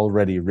they've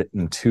already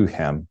written to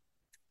him,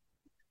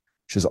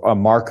 which is a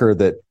marker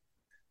that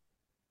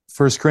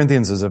 1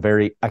 Corinthians is a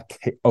very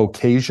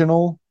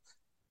occasional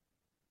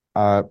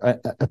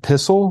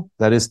epistle.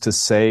 That is to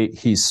say,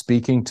 he's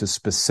speaking to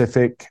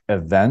specific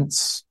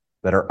events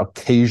that are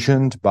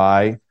occasioned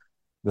by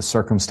the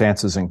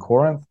circumstances in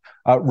Corinth.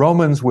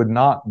 Romans would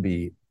not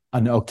be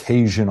an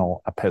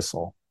occasional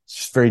epistle. It's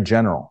just very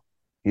general.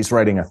 He's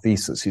writing a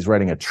thesis. He's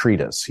writing a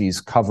treatise.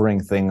 He's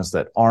covering things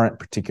that aren't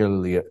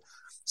particularly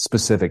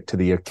specific to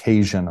the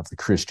occasion of the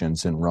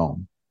Christians in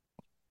Rome.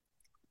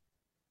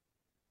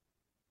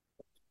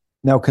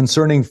 Now,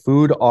 concerning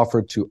food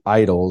offered to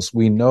idols,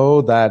 we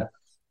know that,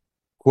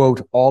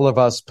 quote, all of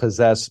us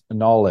possess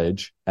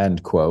knowledge,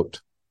 end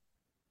quote.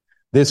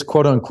 This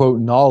quote unquote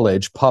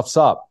knowledge puffs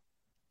up,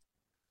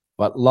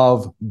 but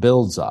love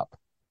builds up.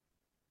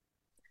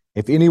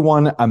 If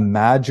anyone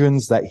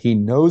imagines that he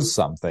knows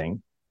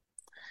something,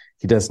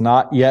 he does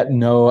not yet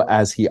know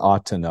as he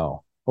ought to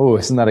know. Oh,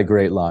 isn't that a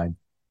great line?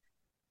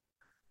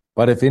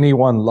 But if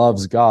anyone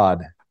loves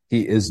God,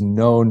 he is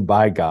known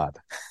by God.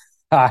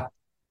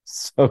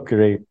 So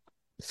great.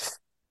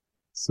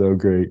 So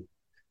great.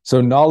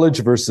 So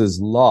knowledge versus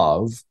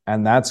love,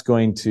 and that's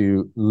going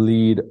to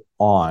lead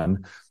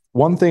on.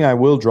 One thing I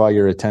will draw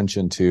your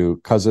attention to,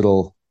 because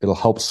it'll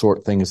help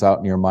sort things out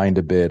in your mind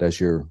a bit as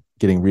you're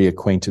getting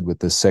reacquainted with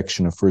this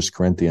section of 1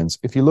 Corinthians.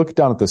 If you look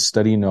down at the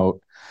study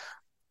note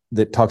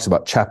that talks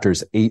about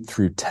chapters 8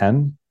 through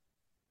 10,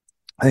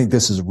 I think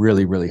this is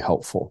really, really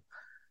helpful.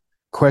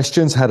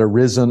 Questions had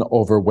arisen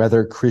over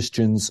whether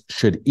Christians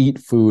should eat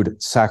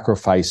food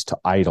sacrificed to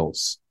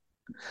idols.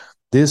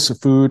 This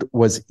food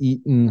was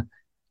eaten,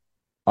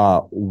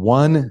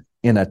 one,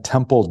 in a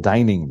temple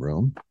dining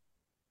room,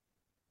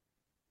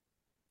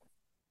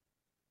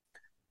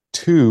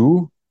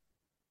 2,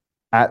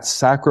 at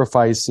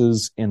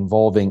sacrifices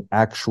involving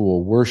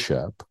actual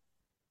worship,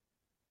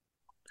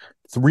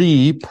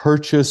 3,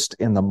 purchased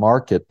in the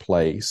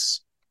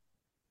marketplace,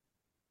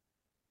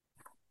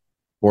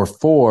 or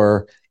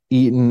 4,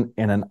 eaten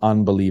in an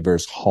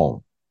unbeliever's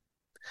home.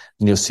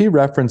 And you'll see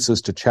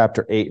references to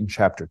chapter 8 and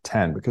chapter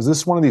 10, because this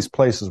is one of these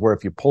places where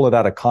if you pull it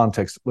out of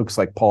context, it looks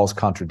like Paul's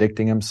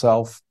contradicting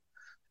himself.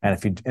 And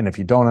if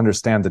you don't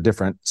understand the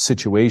different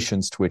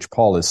situations to which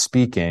Paul is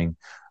speaking,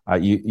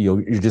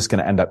 you're just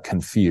going to end up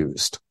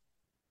confused.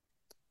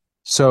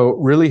 So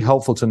really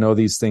helpful to know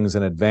these things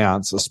in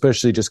advance,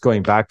 especially just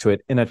going back to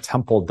it in a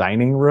temple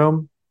dining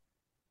room.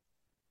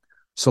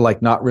 So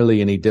like not really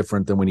any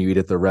different than when you eat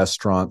at the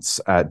restaurants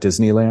at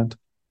Disneyland.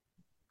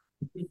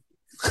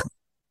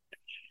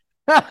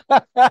 At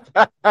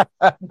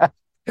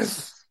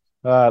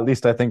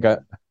least I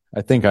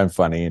think I'm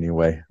funny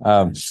anyway.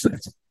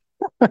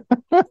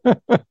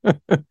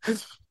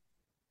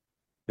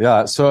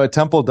 Yeah, so a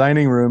temple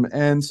dining room,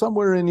 and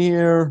somewhere in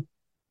here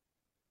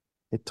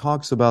it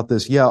talks about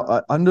this.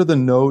 Yeah, under the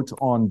note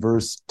on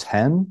verse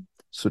 10,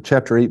 so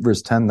chapter 8,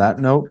 verse 10, that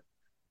note.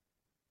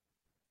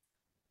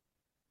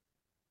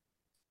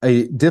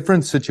 A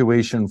different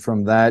situation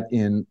from that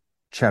in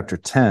chapter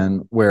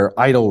 10, where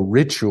idol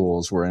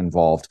rituals were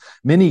involved.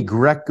 Many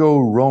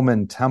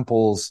Greco-Roman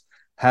temples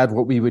had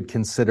what we would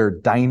consider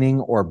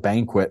dining or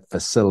banquet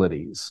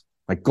facilities,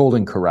 like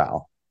Golden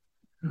Corral.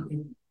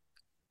 Mm-hmm.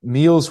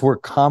 Meals were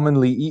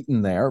commonly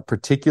eaten there,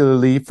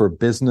 particularly for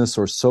business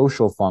or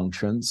social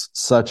functions,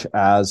 such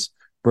as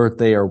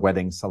birthday or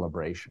wedding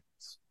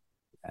celebrations.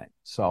 Okay.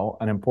 So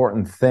an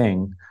important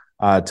thing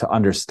to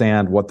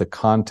understand what the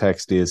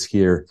context is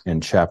here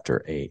in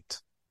chapter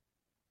 8.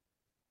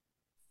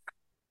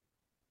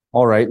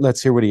 All right,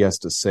 let's hear what he has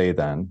to say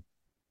then.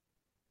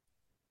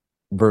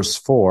 Verse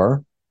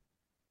 4,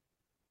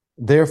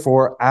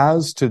 therefore,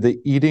 as to the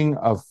eating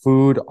of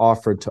food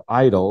offered to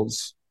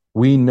idols,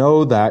 we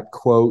know that,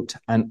 quote,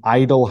 an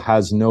idol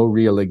has no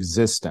real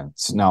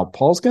existence. Now,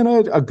 Paul's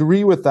going to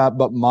agree with that,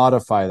 but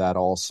modify that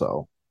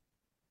also.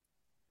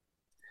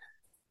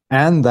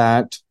 And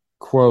that,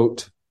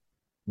 quote,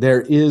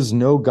 There is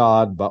no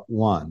God but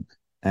one,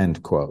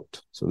 end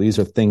quote. So these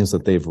are things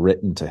that they've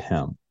written to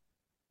him.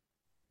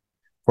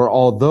 For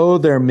although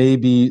there may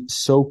be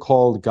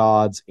so-called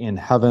gods in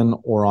heaven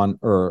or on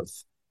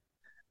earth,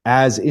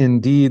 as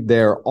indeed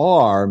there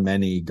are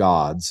many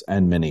gods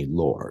and many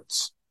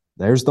lords.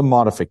 There's the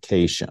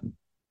modification.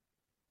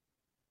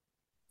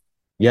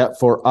 Yet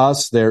for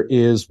us there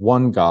is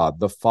one God,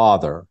 the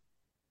Father,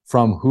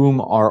 from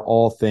whom are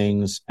all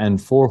things and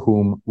for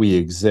whom we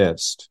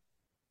exist,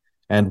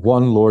 and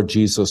one Lord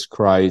Jesus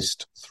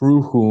Christ,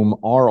 through whom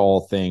are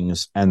all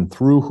things and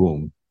through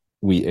whom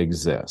we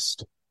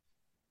exist.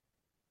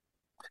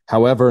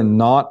 However,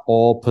 not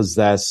all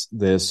possess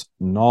this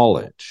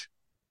knowledge,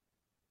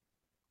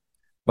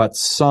 but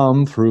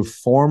some, through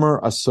former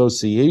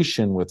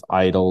association with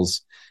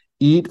idols,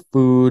 eat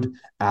food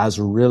as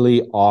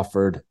really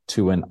offered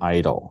to an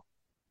idol.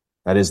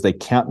 That is, they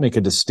can't make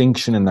a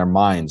distinction in their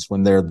minds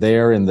when they're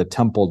there in the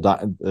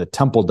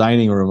temple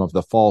dining room of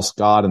the false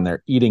god and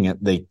they're eating it.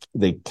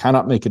 They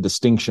cannot make a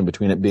distinction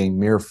between it being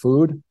mere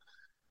food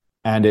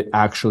and it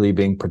actually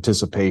being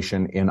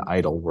participation in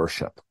idol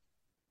worship.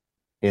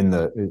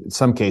 In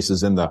some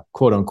cases, in the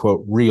quote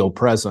unquote real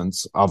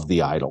presence of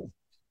the idol,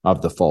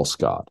 of the false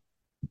god.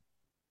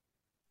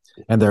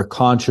 And their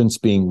conscience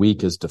being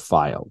weak is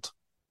defiled.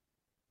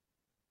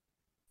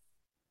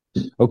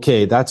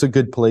 Okay, that's a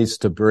good place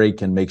to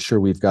break and make sure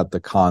we've got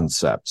the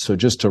concept. So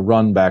just to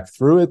run back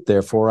through it,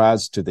 therefore,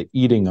 as to the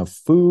eating of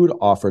food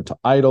offered to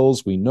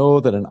idols, we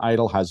know that an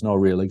idol has no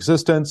real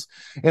existence.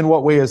 In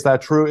what way is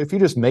that true? If you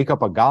just make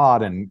up a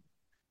god and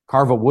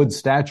carve a wood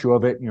statue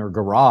of it in your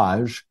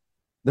garage,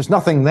 there's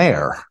nothing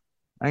there,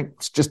 right?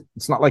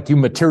 It's not like you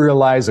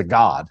materialize a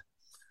god.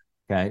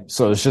 Okay,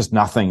 so there's just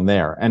nothing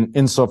there. And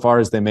insofar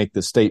as they make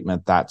the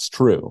statement, that's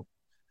true.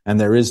 And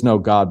there is no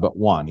God but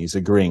one. He's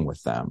agreeing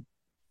with them.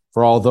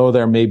 For although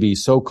there may be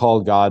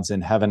so-called gods in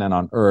heaven and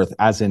on earth,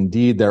 as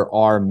indeed there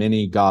are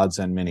many gods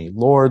and many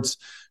lords.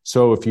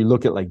 So if you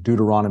look at like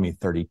Deuteronomy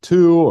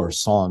 32 or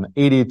Psalm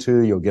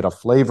 82, you'll get a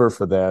flavor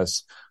for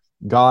this.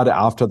 God,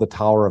 after the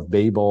Tower of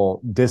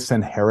Babel,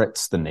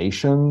 disinherits the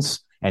nations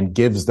and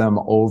gives them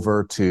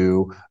over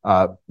to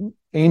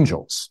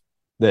angels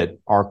that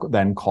are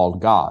then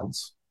called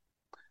gods.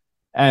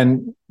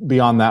 And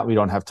beyond that, we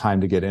don't have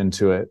time to get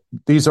into it.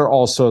 These are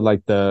also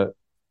like the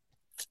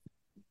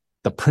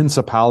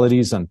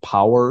principalities and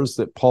powers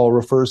that Paul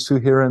refers to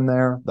here and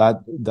there.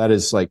 That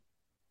is like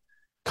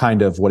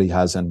kind of what he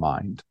has in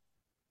mind.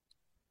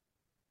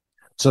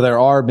 So there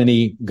are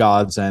many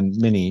gods and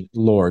many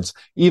lords.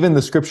 Even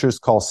the scriptures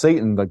call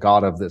Satan the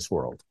god of this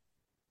world.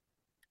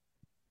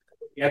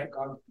 Yes,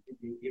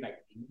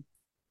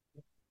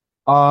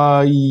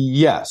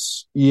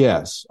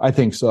 I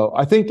think so.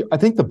 I think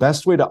the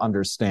best way to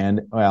understand,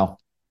 well,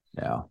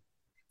 yeah.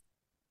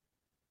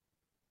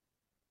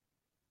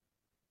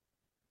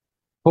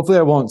 Hopefully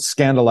I won't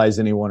scandalize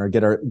anyone or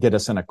get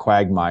us in a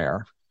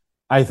quagmire.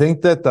 I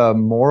think that the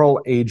moral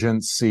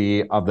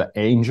agency of the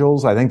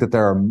angels, I think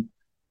that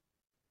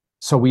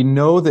so we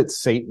know that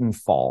Satan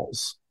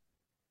falls.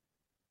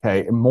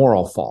 Okay, a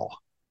moral fall.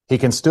 He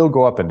can still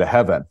go up into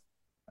heaven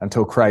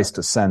until Christ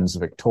ascends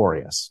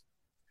victorious.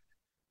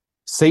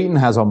 Satan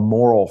has a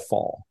moral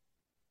fall.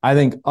 I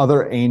think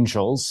other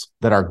angels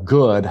that are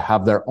good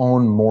have their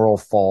own moral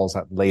falls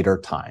at later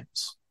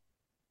times.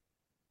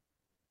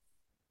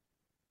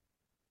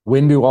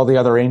 When do all the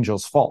other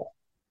angels fall?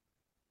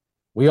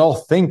 We all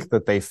think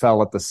that they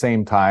fell at the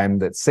same time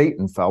that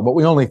Satan fell, but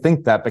we only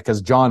think that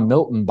because John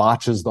Milton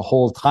botches the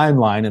whole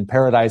timeline in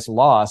Paradise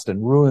Lost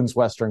and ruins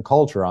Western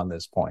culture on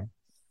this point.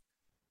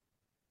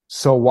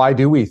 So why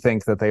do we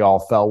think that they all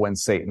fell when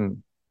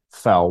Satan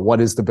fell? What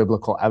is the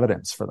biblical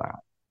evidence for that?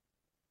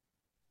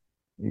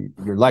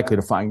 You're likely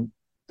to find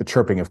the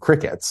chirping of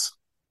crickets.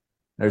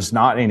 There's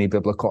not any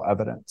biblical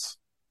evidence.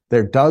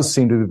 There does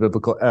seem to be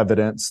biblical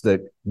evidence that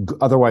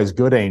otherwise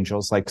good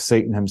angels, like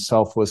Satan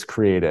himself was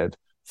created,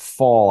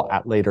 fall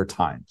at later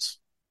times.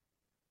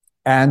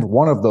 And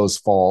one of those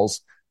falls,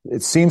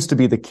 it seems to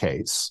be the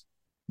case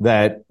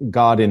that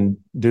God in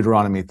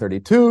Deuteronomy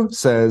 32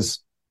 says,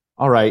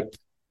 all right,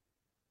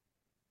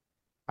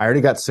 I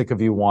already got sick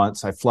of you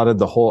once. I flooded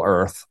the whole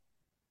earth,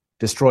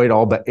 destroyed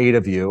all but 8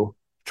 of you,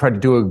 tried to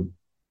do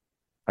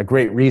a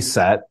great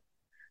reset.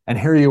 And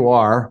here you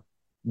are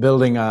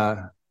building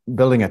a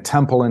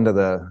temple into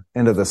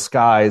the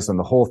skies, and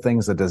the whole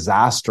thing's a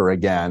disaster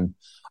again.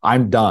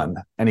 I'm done.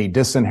 And he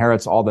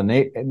disinherits all the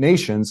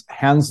nations,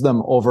 hands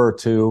them over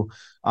to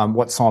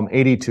what Psalm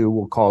 82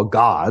 will call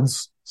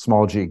gods,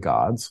 small g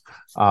gods.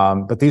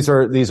 But these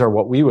are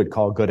what we would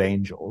call good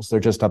angels. They're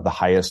just of the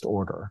highest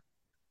order.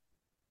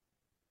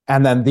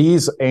 And then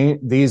these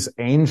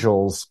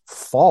angels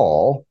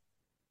fall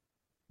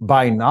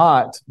by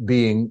not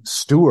being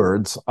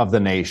stewards of the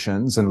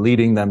nations and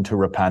leading them to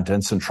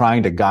repentance and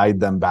trying to guide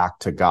them back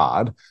to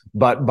God,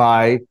 but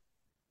by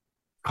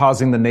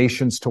causing the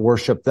nations to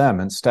worship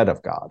them instead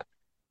of God.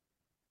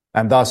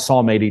 And thus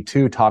Psalm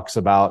 82 talks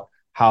about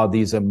how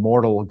these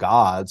immortal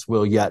gods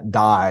will yet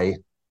die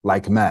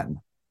like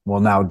men. will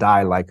now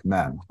die like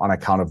men on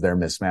account of their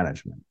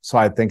mismanagement. So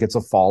I think it's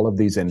a fall of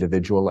these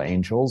individual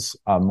angels,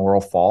 a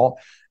moral fall,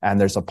 and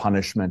there's a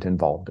punishment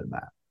involved in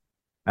that.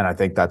 And I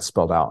think that's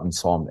spelled out in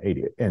Psalm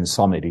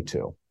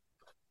 82.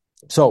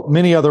 So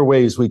many other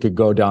ways we could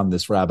go down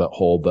this rabbit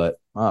hole, but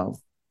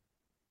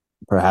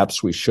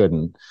perhaps we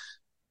shouldn't.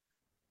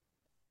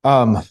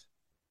 How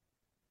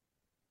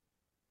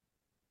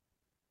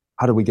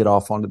do we get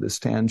off onto this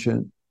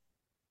tangent?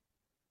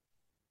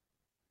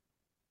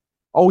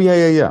 Oh,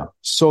 yeah.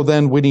 So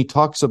then when he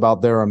talks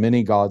about there are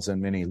many gods and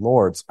many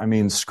lords, I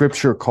mean,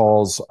 scripture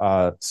calls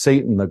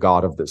Satan the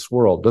god of this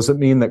world. Does it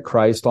mean that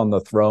Christ on the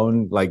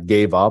throne like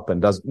gave up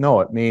and doesn't? No,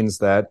 it means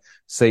that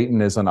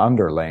Satan is an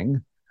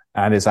underling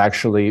and is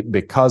actually,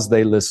 because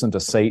they listened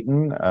to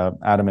Satan,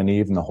 Adam and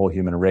Eve and the whole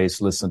human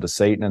race listened to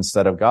Satan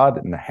instead of God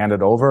and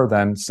handed over,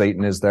 then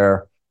Satan is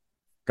their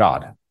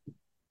God.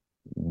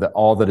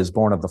 All that is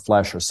born of the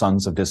flesh are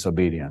sons of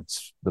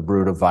disobedience, the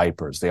brood of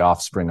vipers, the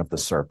offspring of the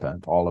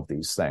serpent, all of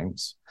these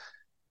things.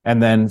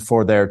 And then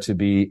for there to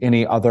be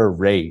any other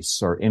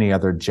race or any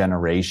other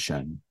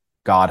generation,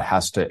 God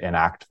has to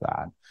enact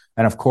that.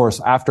 And of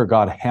course, after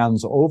God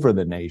hands over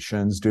the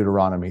nations,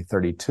 Deuteronomy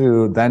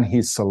 32, then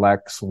he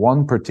selects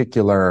one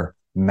particular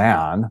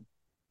man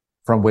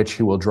from which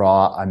he will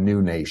draw a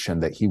new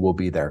nation that he will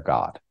be their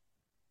God.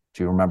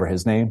 Do you remember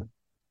his name?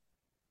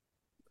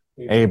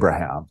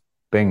 Abraham.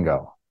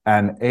 Bingo.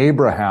 And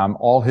Abraham,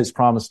 all his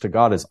promise to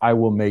God is, I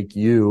will make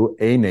you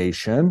a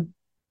nation,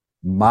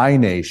 my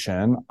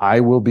nation,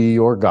 I will be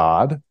your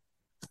God,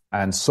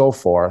 and so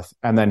forth.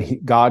 And then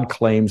God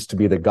claims to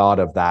be the God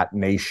of that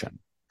nation.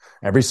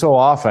 Every so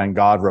often,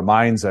 God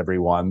reminds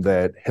everyone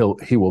that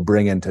he will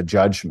bring into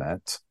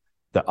judgment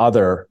the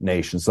other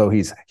nations. So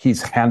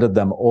he's handed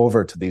them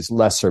over to these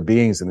lesser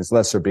beings, and these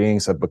lesser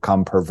beings have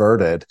become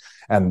perverted,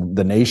 and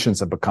the nations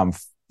have become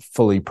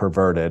fully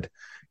perverted.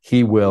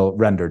 He will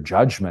render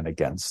judgment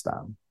against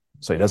them.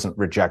 So he doesn't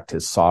reject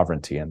his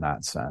sovereignty in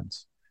that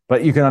sense.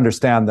 But you can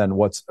understand then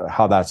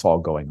how that's all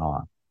going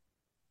on.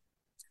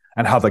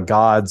 And how the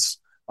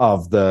gods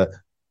of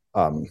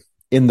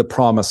in the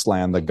promised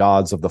land, the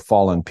gods of the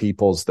fallen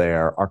peoples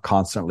there are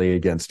constantly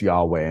against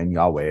Yahweh and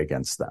Yahweh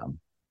against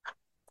them.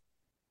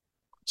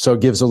 So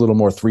it gives a little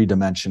more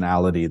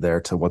three-dimensionality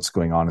there to what's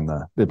going on in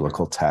the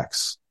biblical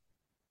text.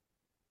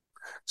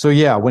 So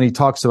yeah, when he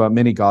talks about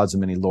many gods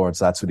and many lords,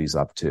 that's what he's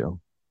up to.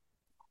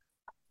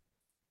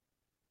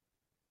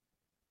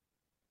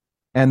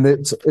 And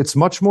it's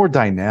much more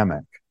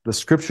dynamic. The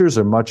scriptures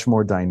are much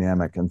more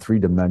dynamic and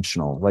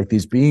three-dimensional. Like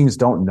these beings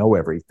don't know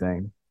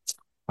everything.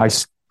 I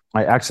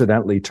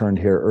accidentally turned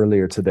here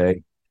earlier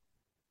today.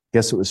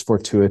 Guess it was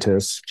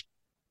fortuitous,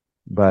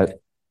 but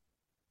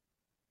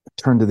I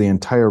turned to the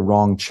entire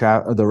wrong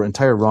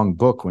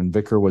book when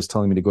Vicar was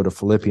telling me to go to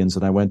Philippians,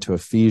 and I went to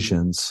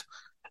Ephesians.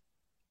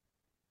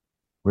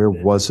 Where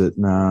was it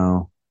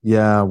now?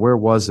 Yeah, where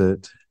was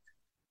it?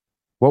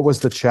 What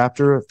was the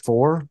chapter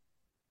 4?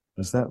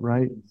 Is that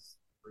right?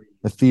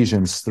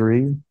 Ephesians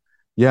 3.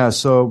 Yeah,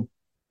 so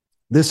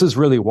this is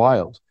really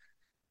wild.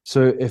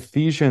 So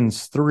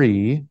Ephesians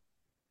 3,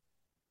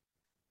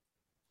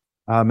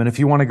 and if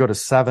you want to go to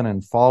 7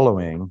 and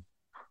following,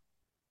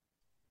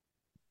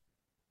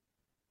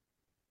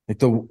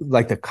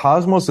 the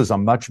cosmos is a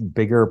much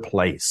bigger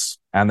place,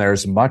 and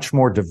there's much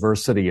more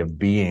diversity of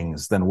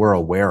beings than we're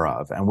aware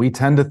of. And we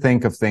tend to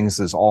think of things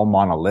as all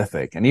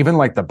monolithic. And even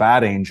like the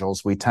bad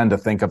angels, we tend to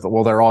think of,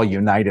 well, they're all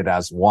united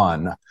as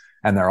one,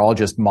 and they're all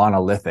just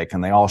monolithic,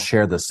 and they all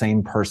share the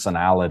same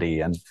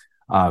personality. And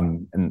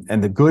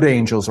the good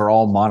angels are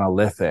all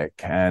monolithic,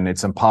 and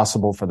it's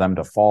impossible for them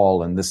to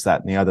fall, and this,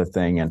 that, and the other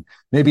thing. And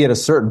maybe at a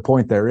certain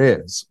point there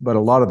is, but a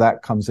lot of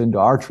that comes into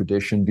our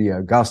tradition via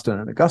Augustine,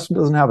 and Augustine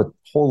doesn't have a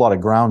whole lot of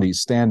ground he's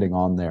standing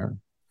on there.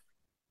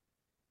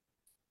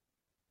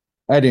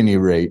 At any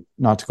rate,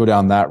 not to go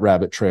down that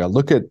rabbit trail,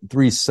 look at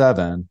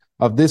 3:7.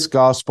 Of this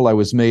gospel I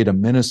was made a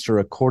minister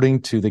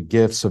according to the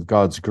gifts of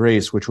God's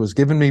grace, which was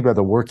given me by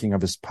the working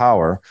of his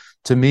power.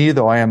 To me,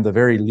 though I am the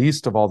very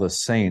least of all the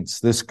saints,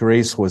 this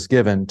grace was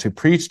given to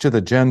preach to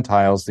the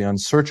Gentiles the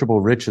unsearchable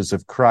riches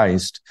of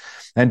Christ,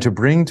 and to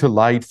bring to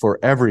light for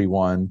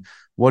everyone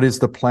what is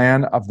the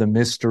plan of the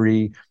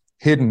mystery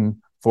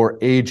hidden for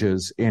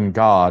ages in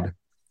God,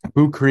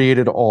 who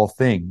created all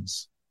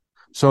things,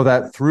 so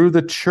that through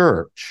the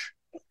church,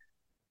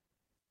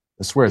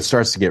 that's where it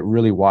starts to get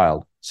really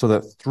wild, so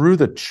that through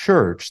the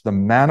church, the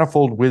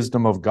manifold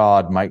wisdom of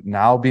God might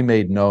now be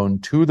made known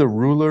to the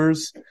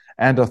rulers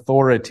and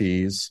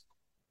authorities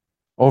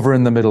over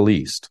in the Middle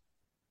East,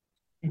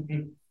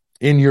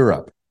 in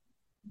Europe,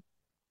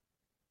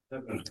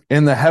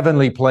 in the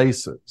heavenly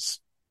places.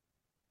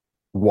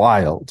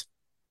 Wild.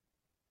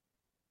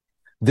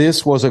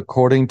 This was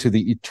according to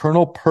the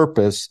eternal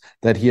purpose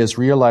that he has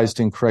realized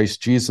in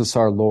Christ Jesus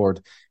our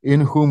Lord,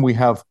 in whom we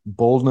have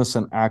boldness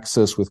and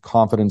access with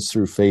confidence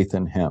through faith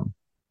in him.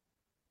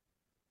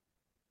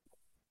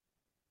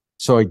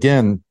 So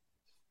again,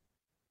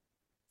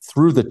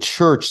 through the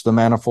church, the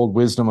manifold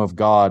wisdom of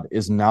God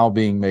is now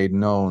being made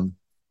known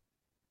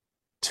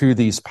to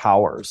these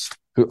powers.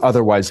 who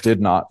otherwise did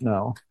not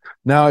know.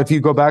 Now, if you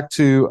go back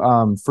to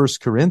 1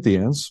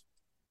 Corinthians,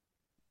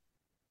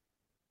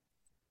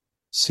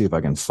 see if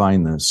I can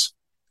find this.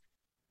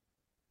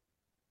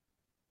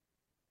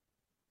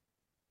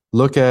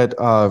 Look at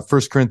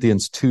 1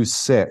 Corinthians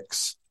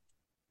 2:6.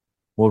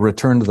 We'll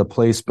return to the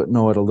place, but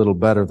know it a little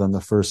better than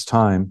the first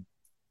time.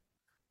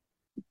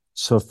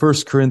 So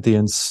 1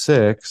 Corinthians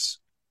 6,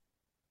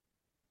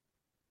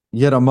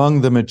 yet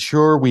among the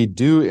mature we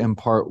do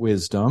impart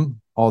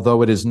wisdom,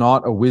 although it is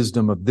not a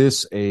wisdom of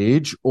this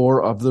age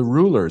or of the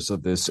rulers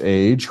of this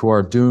age who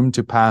are doomed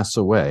to pass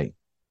away.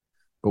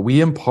 But we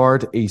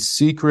impart a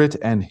secret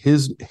and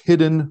his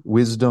hidden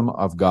wisdom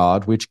of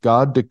God, which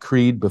God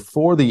decreed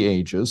before the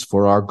ages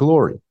for our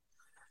glory.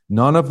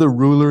 None of the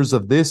rulers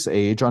of this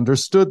age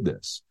understood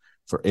this,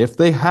 for if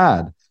they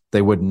had,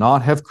 they would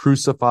not have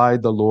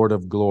crucified the Lord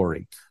of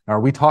glory. Now, are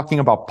we talking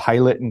about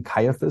Pilate and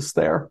Caiaphas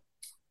there?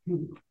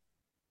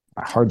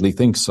 I hardly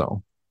think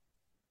so.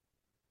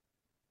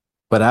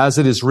 But as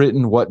it is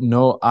written, what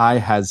no eye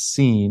has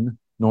seen,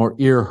 nor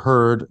ear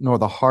heard, nor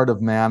the heart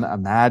of man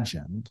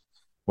imagined,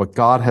 what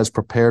God has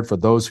prepared for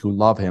those who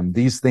love him,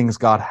 these things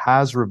God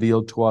has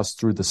revealed to us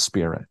through the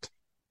Spirit.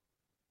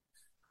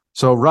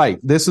 So, right,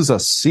 this is a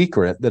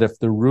secret that if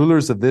the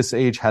rulers of this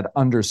age had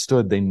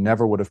understood, they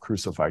never would have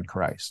crucified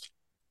Christ.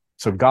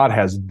 So God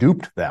has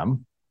duped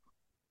them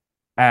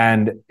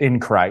and in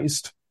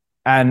Christ,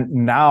 and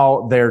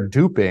now their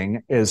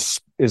duping is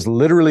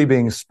literally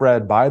being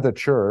spread by the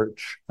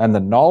church, and the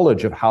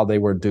knowledge of how they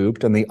were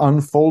duped and the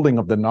unfolding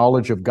of the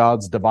knowledge of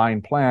God's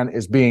divine plan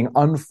is being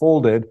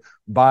unfolded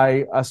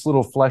by us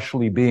little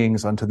fleshly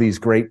beings unto these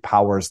great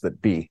powers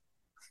that be.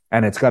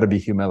 And it's got to be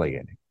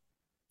humiliating.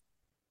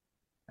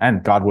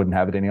 And God wouldn't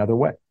have it any other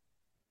way.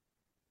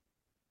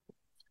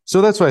 So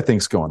that's what I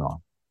think's going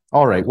on.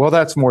 All right. Well,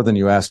 that's more than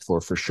you asked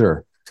for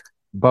sure.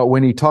 But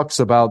when he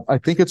talks about, I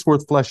think it's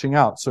worth fleshing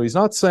out. So he's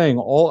not saying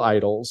all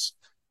idols,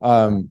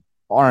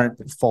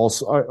 aren't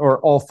false or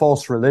all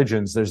false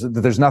religions.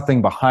 There's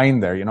nothing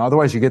behind there,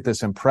 otherwise you get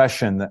this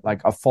impression that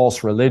like a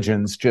false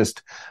religion's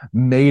just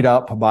made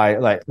up by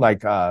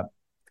like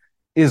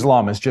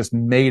Islam is just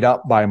made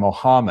up by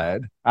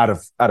Muhammad out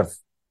of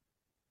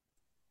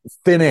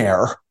thin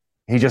air.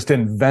 He just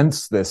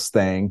invents this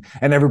thing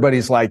and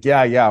everybody's like,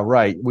 yeah,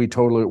 right.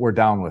 We're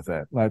down with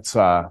it.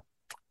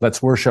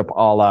 Let's worship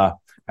Allah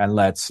and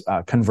let's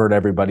convert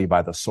everybody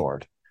by the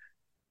sword.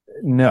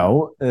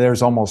 No,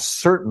 there's almost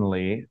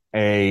certainly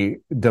a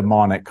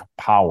demonic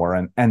power,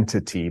 an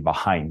entity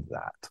behind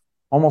that.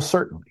 Almost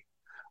certainly.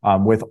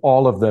 With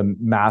all of the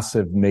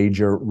massive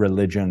major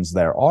religions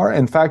there are.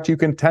 In fact, you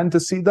can tend to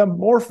see them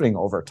morphing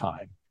over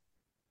time.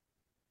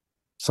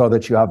 So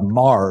that you have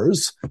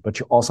Mars, but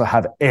you also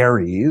have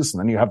Aries, and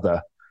then you have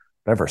the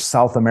whatever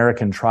South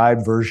American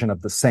tribe version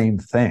of the same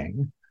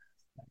thing.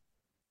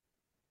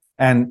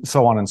 And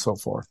so on and so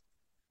forth.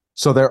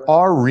 So there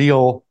are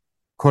real,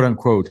 quote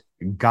unquote,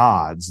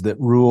 gods that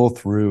rule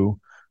through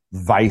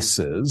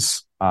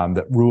vices,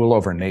 that rule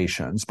over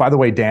nations. By the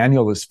way,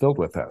 Daniel is filled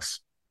with this.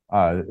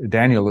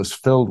 Daniel is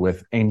filled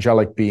with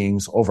angelic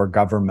beings over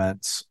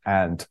governments,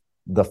 and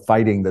the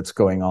fighting that's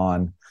going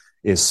on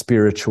is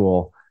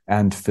spiritual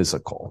and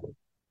physical.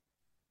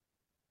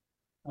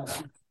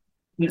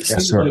 It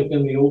seems like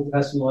in the Old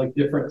Testament, like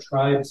different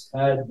tribes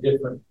had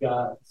different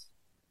gods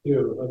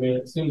too. I mean,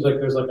 it seems like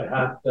there's like a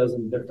half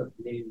dozen different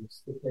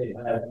names that they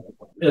had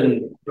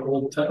in the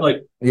Old Testament,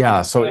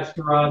 like so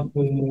Ashtaroth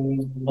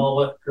and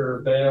Moloch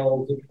or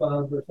Baal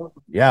or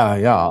something.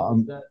 Yeah.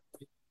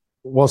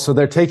 Well, so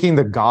they're taking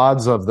the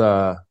gods of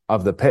the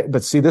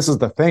but see, this is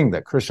the thing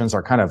that Christians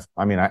are kind of,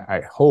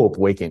 I hope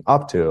waking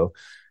up to,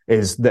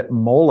 is that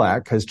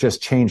Molech has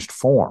just changed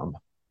form.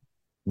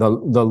 The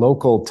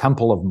local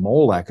temple of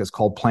Molech is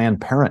called Planned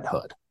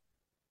Parenthood.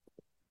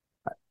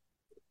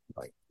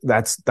 Like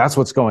that's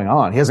what's going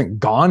on. He hasn't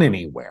gone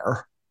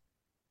anywhere.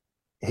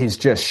 He's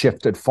just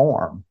shifted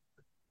form.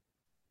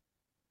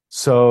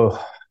 So,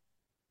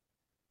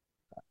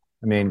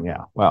 maybe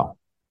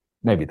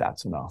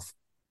that's enough.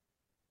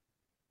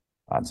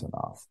 That's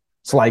enough.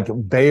 It's like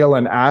Baal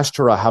and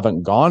Ashtoreth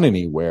haven't gone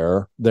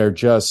anywhere. They're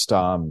just,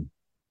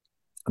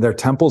 their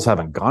temples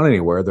haven't gone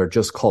anywhere. They're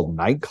just called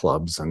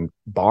nightclubs and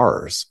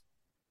bars.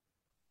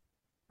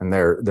 And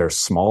they're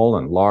small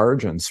and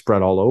large and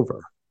spread all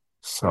over.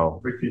 So.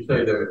 But you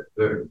say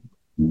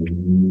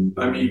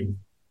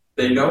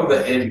they know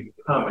the end is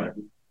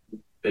coming.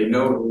 They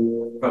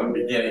know from the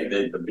beginning,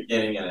 there's the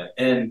beginning and an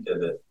end to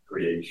this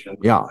creation.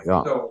 Yeah.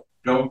 So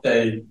don't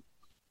they,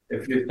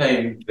 if you're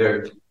saying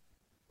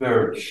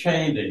they're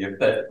changing, if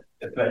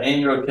the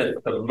angel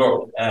gets to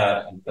look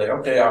at and say,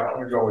 okay, I'm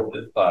going to go with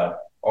this side,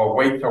 or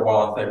wait a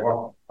while and say,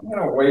 well, I'm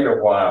going to wait a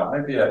while,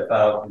 maybe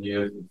 1,000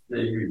 years, to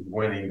see who's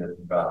winning this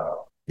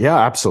battle. Yeah,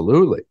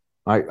 absolutely.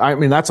 I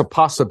mean, that's a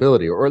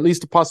possibility, or at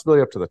least a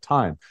possibility up to the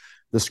time.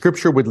 The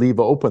scripture would leave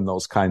open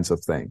those kinds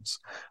of things.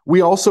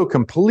 We also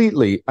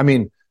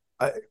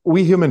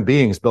we human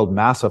beings build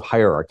massive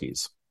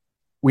hierarchies.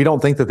 We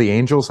don't think that the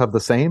angels have the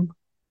same.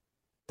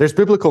 There's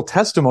biblical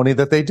testimony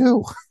that they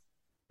do.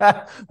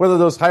 Whether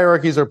those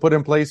hierarchies are put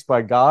in place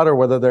by God or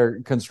whether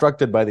they're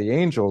constructed by the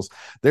angels,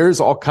 there's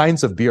all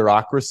kinds of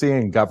bureaucracy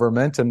and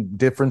government and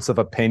difference of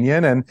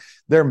opinion. And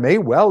there may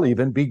well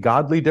even be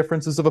godly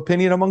differences of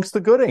opinion amongst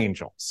the good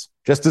angels,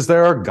 just as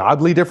there are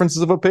godly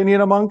differences of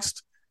opinion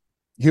amongst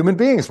human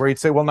beings, where you'd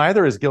say, well,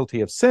 neither is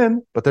guilty of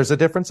sin, but there's a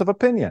difference of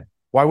opinion.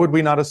 Why would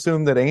we not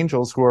assume that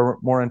angels who are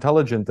more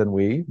intelligent than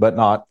we, but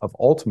not of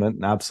ultimate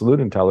and absolute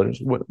intelligence,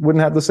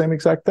 wouldn't have the same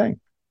exact thing?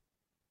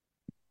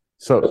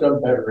 So,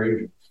 Some better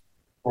agents,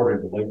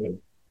 according to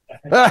Lincoln.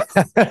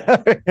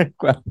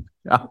 well,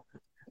 yeah.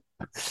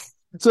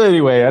 So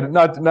anyway,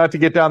 not to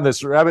get down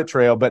this rabbit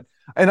trail, but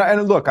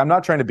and look, I'm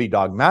not trying to be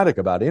dogmatic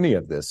about any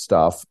of this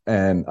stuff,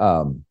 and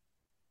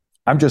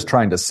I'm just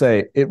trying to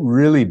say it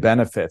really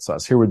benefits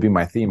us. Here would be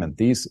my theme and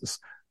thesis: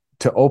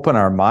 to open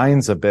our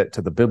minds a bit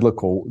to the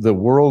biblical, the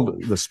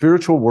world, the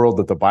spiritual world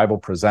that the Bible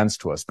presents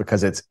to us,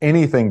 because it's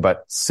anything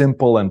but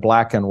simple and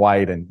black and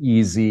white and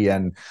easy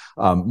and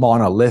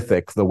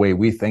monolithic the way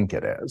we think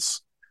it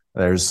is.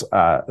 There's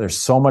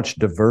so much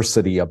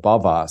diversity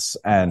above us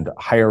and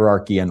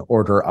hierarchy and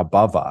order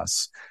above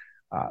us.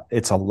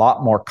 It's a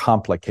lot more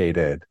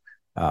complicated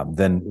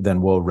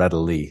than we'll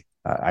readily,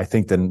 I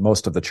think, than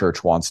most of the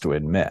church wants to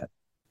admit.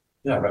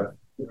 Yeah, but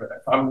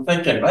I'm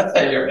thinking, let's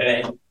say you're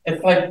in,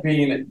 it's like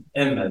being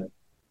in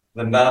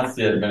the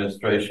Nazi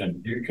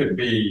administration. You could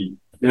be,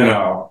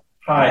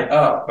 high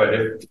up, but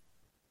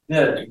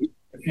if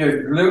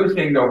you're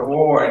losing the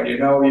war and you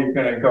know you're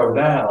going to go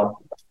down,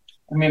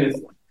 I mean,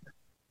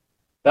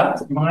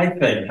 that's my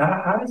thing.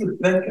 How do you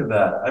think of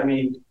that? I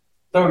mean,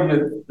 so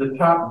you're the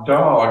top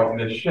dog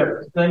in the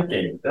ship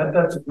sinking. That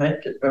doesn't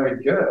make it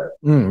very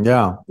good.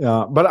 Yeah.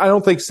 But I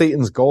don't think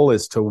Satan's goal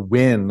is to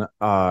win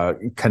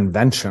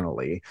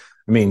conventionally.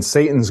 I mean,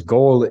 Satan's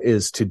goal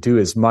is to do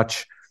as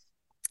much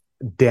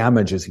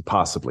damage as he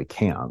possibly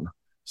can.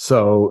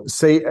 So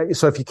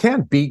if you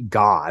can't beat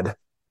God,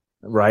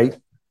 right?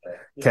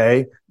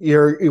 Okay.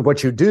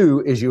 What you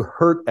do is you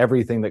hurt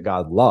everything that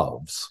God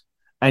loves,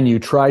 and you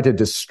try to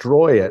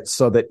destroy it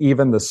so that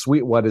even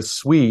what is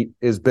sweet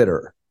is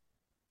bitter.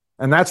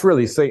 And that's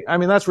really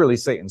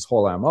Satan's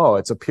whole MO.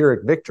 It's a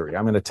Pyrrhic victory.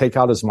 I'm going to take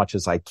out as much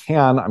as I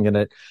can. I'm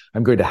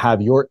going to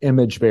have your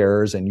image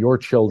bearers and your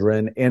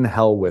children in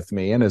hell with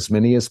me, and as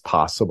many as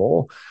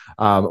possible.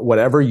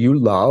 Whatever you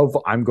love,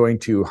 I'm going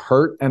to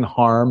hurt and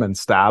harm and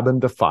stab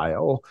and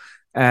defile.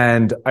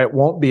 And it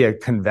won't be a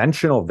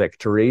conventional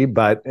victory,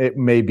 but it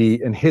may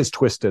be, in his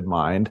twisted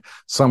mind,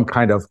 some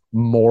kind of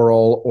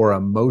moral or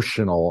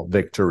emotional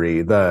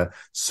victory. A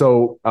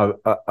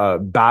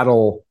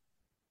battle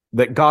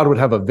that God would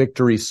have a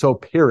victory so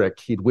Pyrrhic,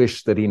 he'd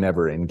wish that he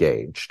never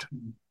engaged.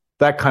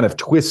 That kind of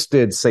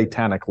twisted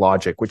satanic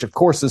logic, which of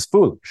course is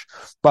foolish,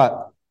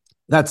 but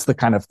that's the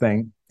kind of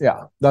thing.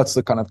 Yeah, that's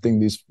the kind of thing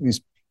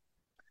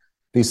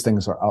these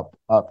things are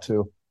up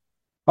to.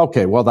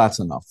 Okay, well, that's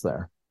enough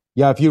there.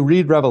 Yeah, if you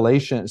read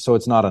Revelation, so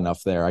it's not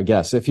enough there, I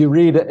guess. If you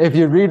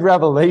read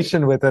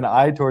Revelation with an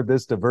eye toward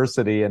this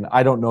diversity, and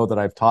I don't know that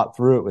I've taught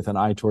through it with an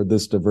eye toward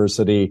this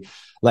diversity,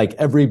 like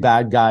every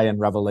bad guy in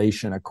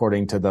Revelation,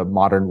 according to the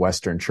modern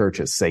Western church,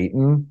 is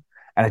Satan.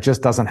 And it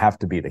just doesn't have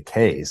to be the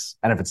case.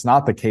 And if it's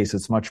not the case,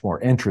 it's much more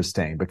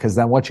interesting, because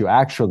then what you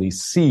actually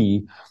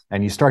see,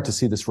 and you start to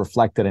see this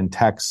reflected in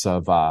texts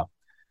of 1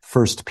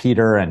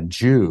 Peter and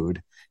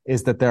Jude,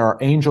 is that there are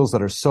angels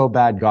that are so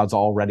bad, God's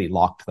already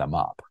locked them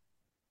up.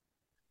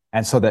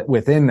 And so that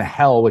within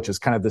hell, which is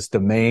kind of this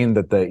domain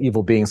that the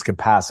evil beings can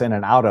pass in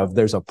and out of,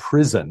 there's a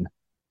prison.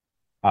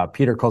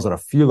 Peter calls it a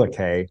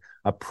phylake,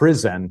 a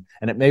prison.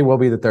 And it may well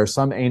be that there are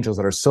some angels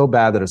that are so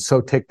bad, that are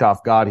so ticked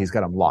off God, he's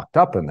got them locked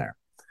up in there.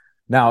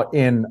 Now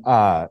and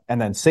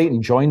then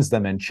Satan joins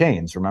them in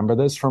chains. Remember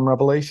this from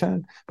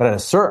Revelation? But at a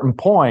certain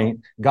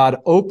point, God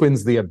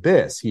opens the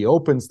abyss. He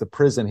opens the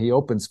prison. He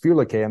opens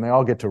phylake, and they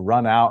all get to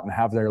run out and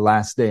have their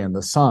last day in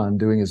the sun,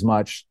 doing as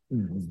much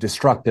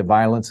destructive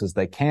violence as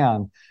they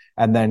can.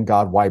 And then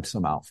God wipes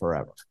them out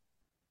forever.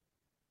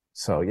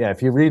 So yeah,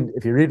 if you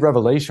read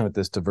Revelation with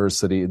this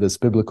diversity, this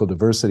biblical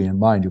diversity in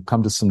mind, you'll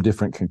come to some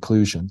different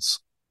conclusions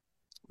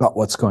about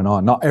what's going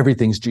on. Not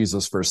everything's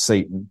Jesus versus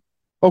Satan.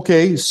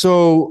 Okay,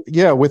 so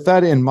yeah, with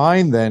that in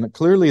mind, then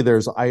clearly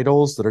there's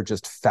idols that are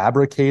just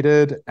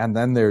fabricated, and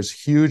then there's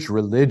huge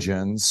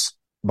religions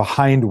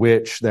behind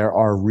which there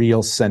are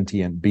real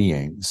sentient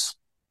beings.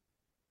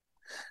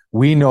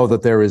 We know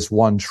that there is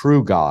one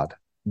true God,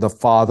 the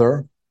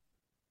Father,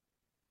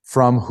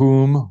 from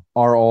whom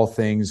are all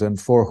things and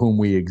for whom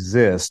we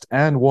exist,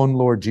 and one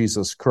Lord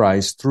Jesus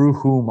Christ, through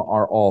whom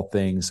are all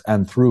things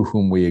and through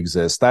whom we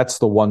exist. That's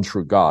the one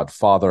true God,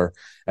 Father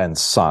and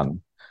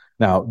Son.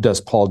 Now, does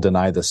Paul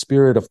deny the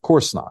Spirit? Of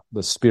course not.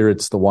 The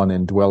Spirit's the one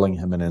indwelling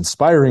him and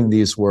inspiring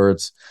these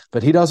words,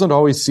 but he doesn't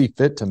always see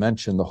fit to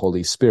mention the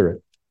Holy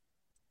Spirit,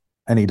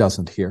 and he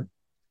doesn't here.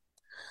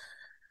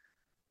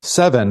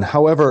 7,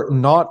 however,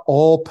 not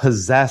all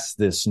possess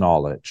this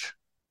knowledge.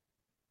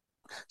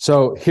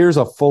 So here's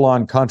a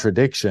full-on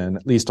contradiction,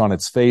 at least on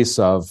its face,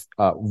 of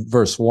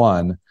verse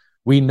 1.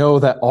 We know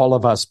that all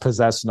of us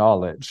possess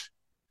knowledge.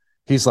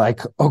 He's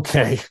like,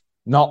 okay,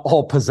 Not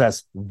all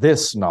possess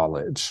this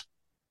knowledge,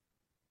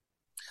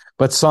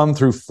 but some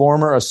through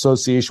former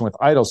association with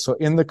idols. So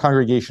in the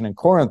congregation in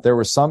Corinth, there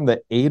were some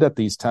that ate at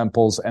these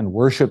temples and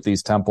worshiped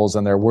these temples,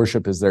 and their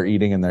worship is their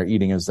eating and their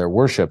eating is their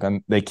worship,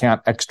 and they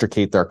can't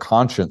extricate their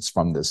conscience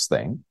from this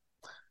thing.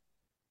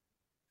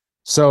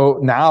 So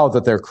now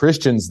that they're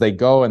Christians, they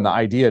go, and the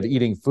idea of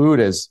eating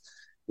food is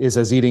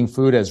as eating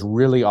food as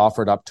really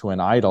offered up to an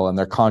idol, and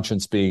their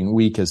conscience being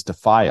weak is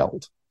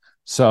defiled.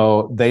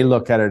 So they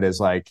look at it as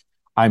like,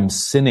 I'm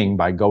sinning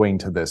by going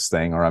to this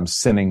thing, or I'm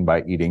sinning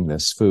by eating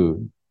this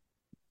food.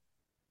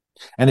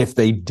 And if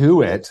they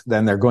do it,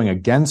 then they're going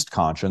against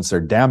conscience, they're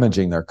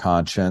damaging their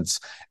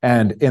conscience,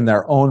 and in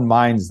their own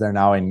minds, they're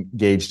now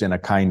engaged in a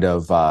kind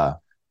of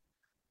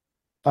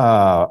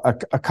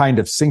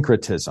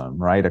syncretism,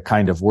 right? A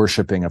kind of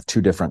worshiping of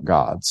two different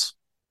gods.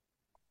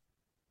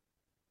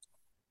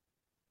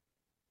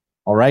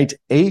 All right,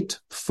 8,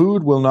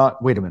 food will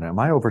not, wait a minute, am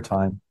I over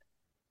time?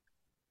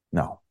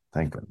 No,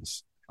 thank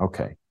goodness.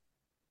 Okay.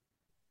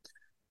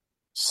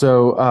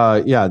 So,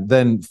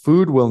 then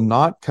food will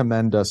not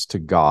commend us to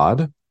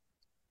God.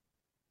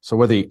 So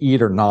whether you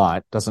eat or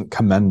not doesn't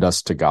commend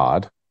us to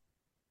God.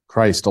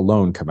 Christ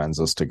alone commends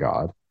us to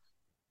God.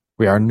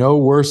 We are no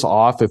worse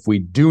off if we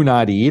do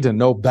not eat, and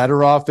no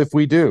better off if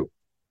we do.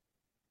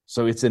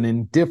 So it's an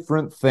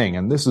indifferent thing.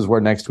 And this is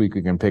where next week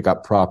we can pick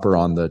up proper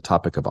on the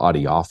topic of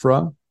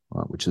adiaphora,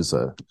 which is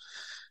a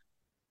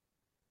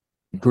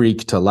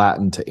Greek to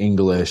Latin to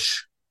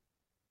English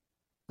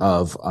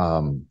of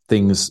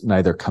things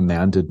neither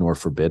commanded nor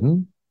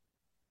forbidden.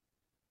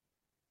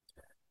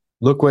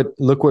 Look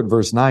what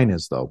verse 9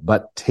 is, though.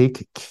 But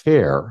take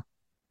care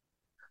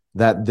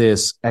that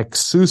this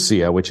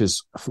exousia, which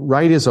is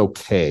right is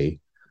okay,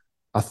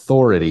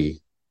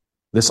 authority,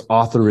 this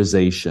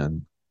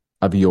authorization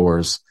of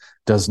yours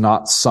does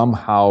not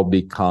somehow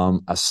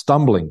become a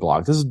stumbling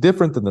block. This is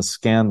different than the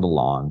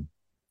scandalon.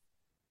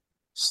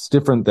 It's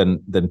different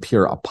than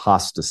pure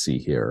apostasy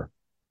here.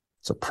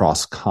 It's a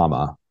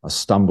proskama, a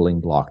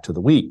stumbling block to the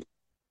weak.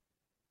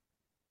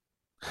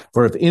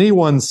 For if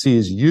anyone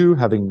sees you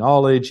having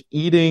knowledge,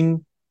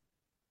 eating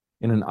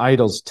in an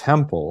idol's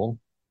temple,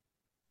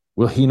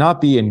 will he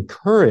not be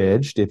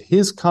encouraged if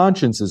his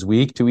conscience is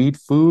weak to eat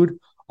food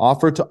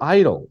offered to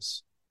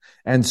idols?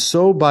 And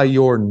so by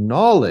your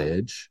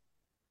knowledge,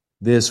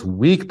 this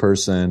weak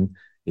person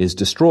is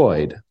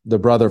destroyed, the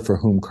brother for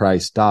whom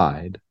Christ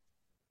died.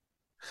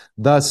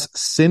 Thus,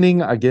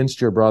 sinning against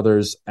your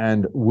brothers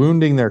and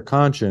wounding their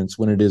conscience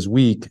when it is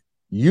weak,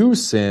 you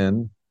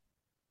sin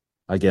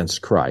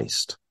against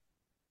Christ.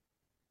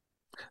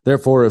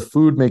 Therefore, if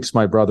food makes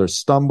my brother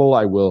stumble,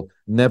 I will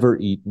never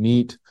eat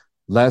meat,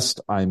 lest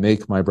I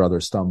make my brother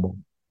stumble.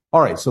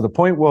 All right, so the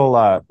point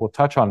we'll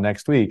touch on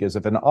next week is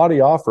if an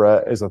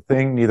adiaphora is a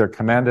thing neither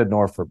commanded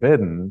nor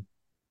forbidden,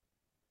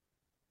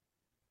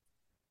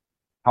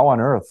 how on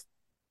earth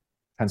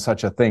can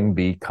such a thing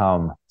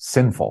become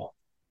sinful?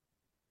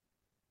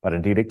 But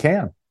indeed it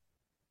can,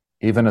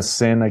 even a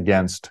sin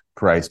against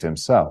Christ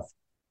himself.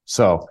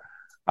 So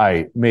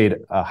I made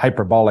a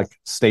hyperbolic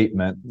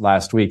statement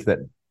last week that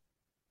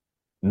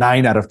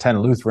 9 out of 10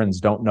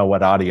 Lutherans don't know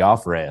what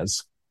adiaphora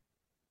is.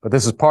 But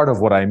this is part of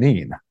what I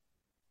mean.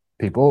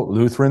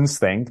 Lutherans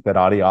think that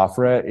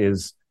adiaphora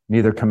is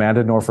neither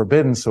commanded nor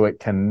forbidden, so it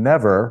can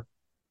never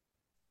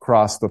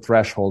cross the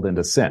threshold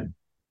into sin.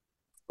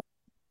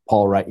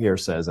 Paul right here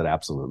says it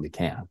absolutely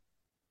can.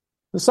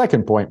 The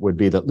second point would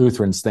be that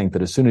Lutherans think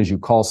that as soon as you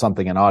call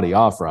something an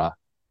adiaphora,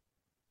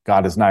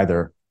 God has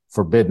neither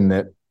forbidden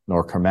it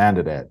nor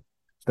commanded it.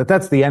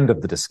 That's the end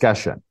of the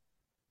discussion.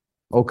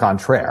 Au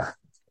contraire.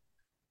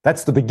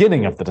 That's the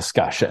beginning of the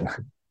discussion.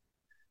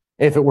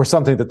 If it were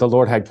something that the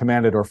Lord had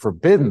commanded or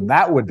forbidden,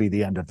 that would be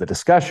the end of the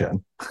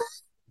discussion.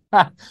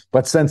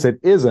 But since it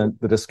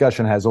isn't, the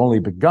discussion has only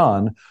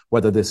begun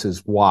whether this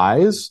is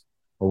wise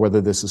or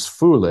whether this is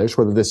foolish,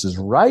 whether this is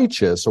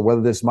righteous, or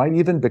whether this might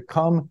even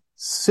become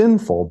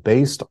sinful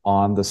based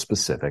on the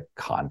specific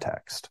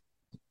context.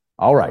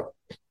 All right,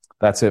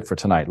 that's it for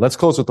tonight. Let's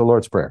close with the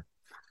Lord's Prayer.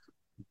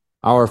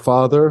 Our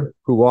Father,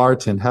 who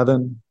art in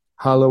heaven,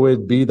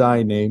 hallowed be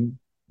thy name.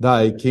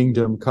 Thy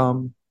kingdom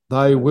come,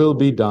 thy will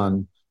be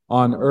done,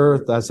 on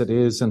earth as it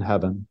is in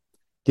heaven.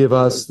 Give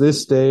us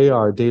this day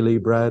our daily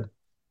bread,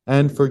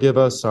 and forgive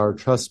us our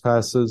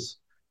trespasses,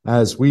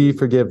 as we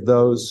forgive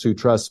those who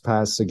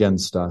trespass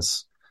against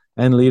us.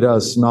 And lead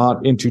us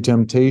not into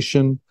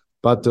temptation,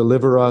 but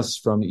deliver us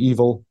from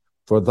evil.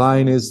 For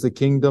thine is the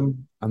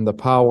kingdom, and the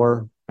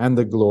power, and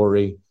the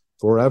glory,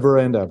 forever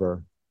and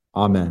ever.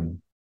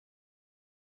 Amen.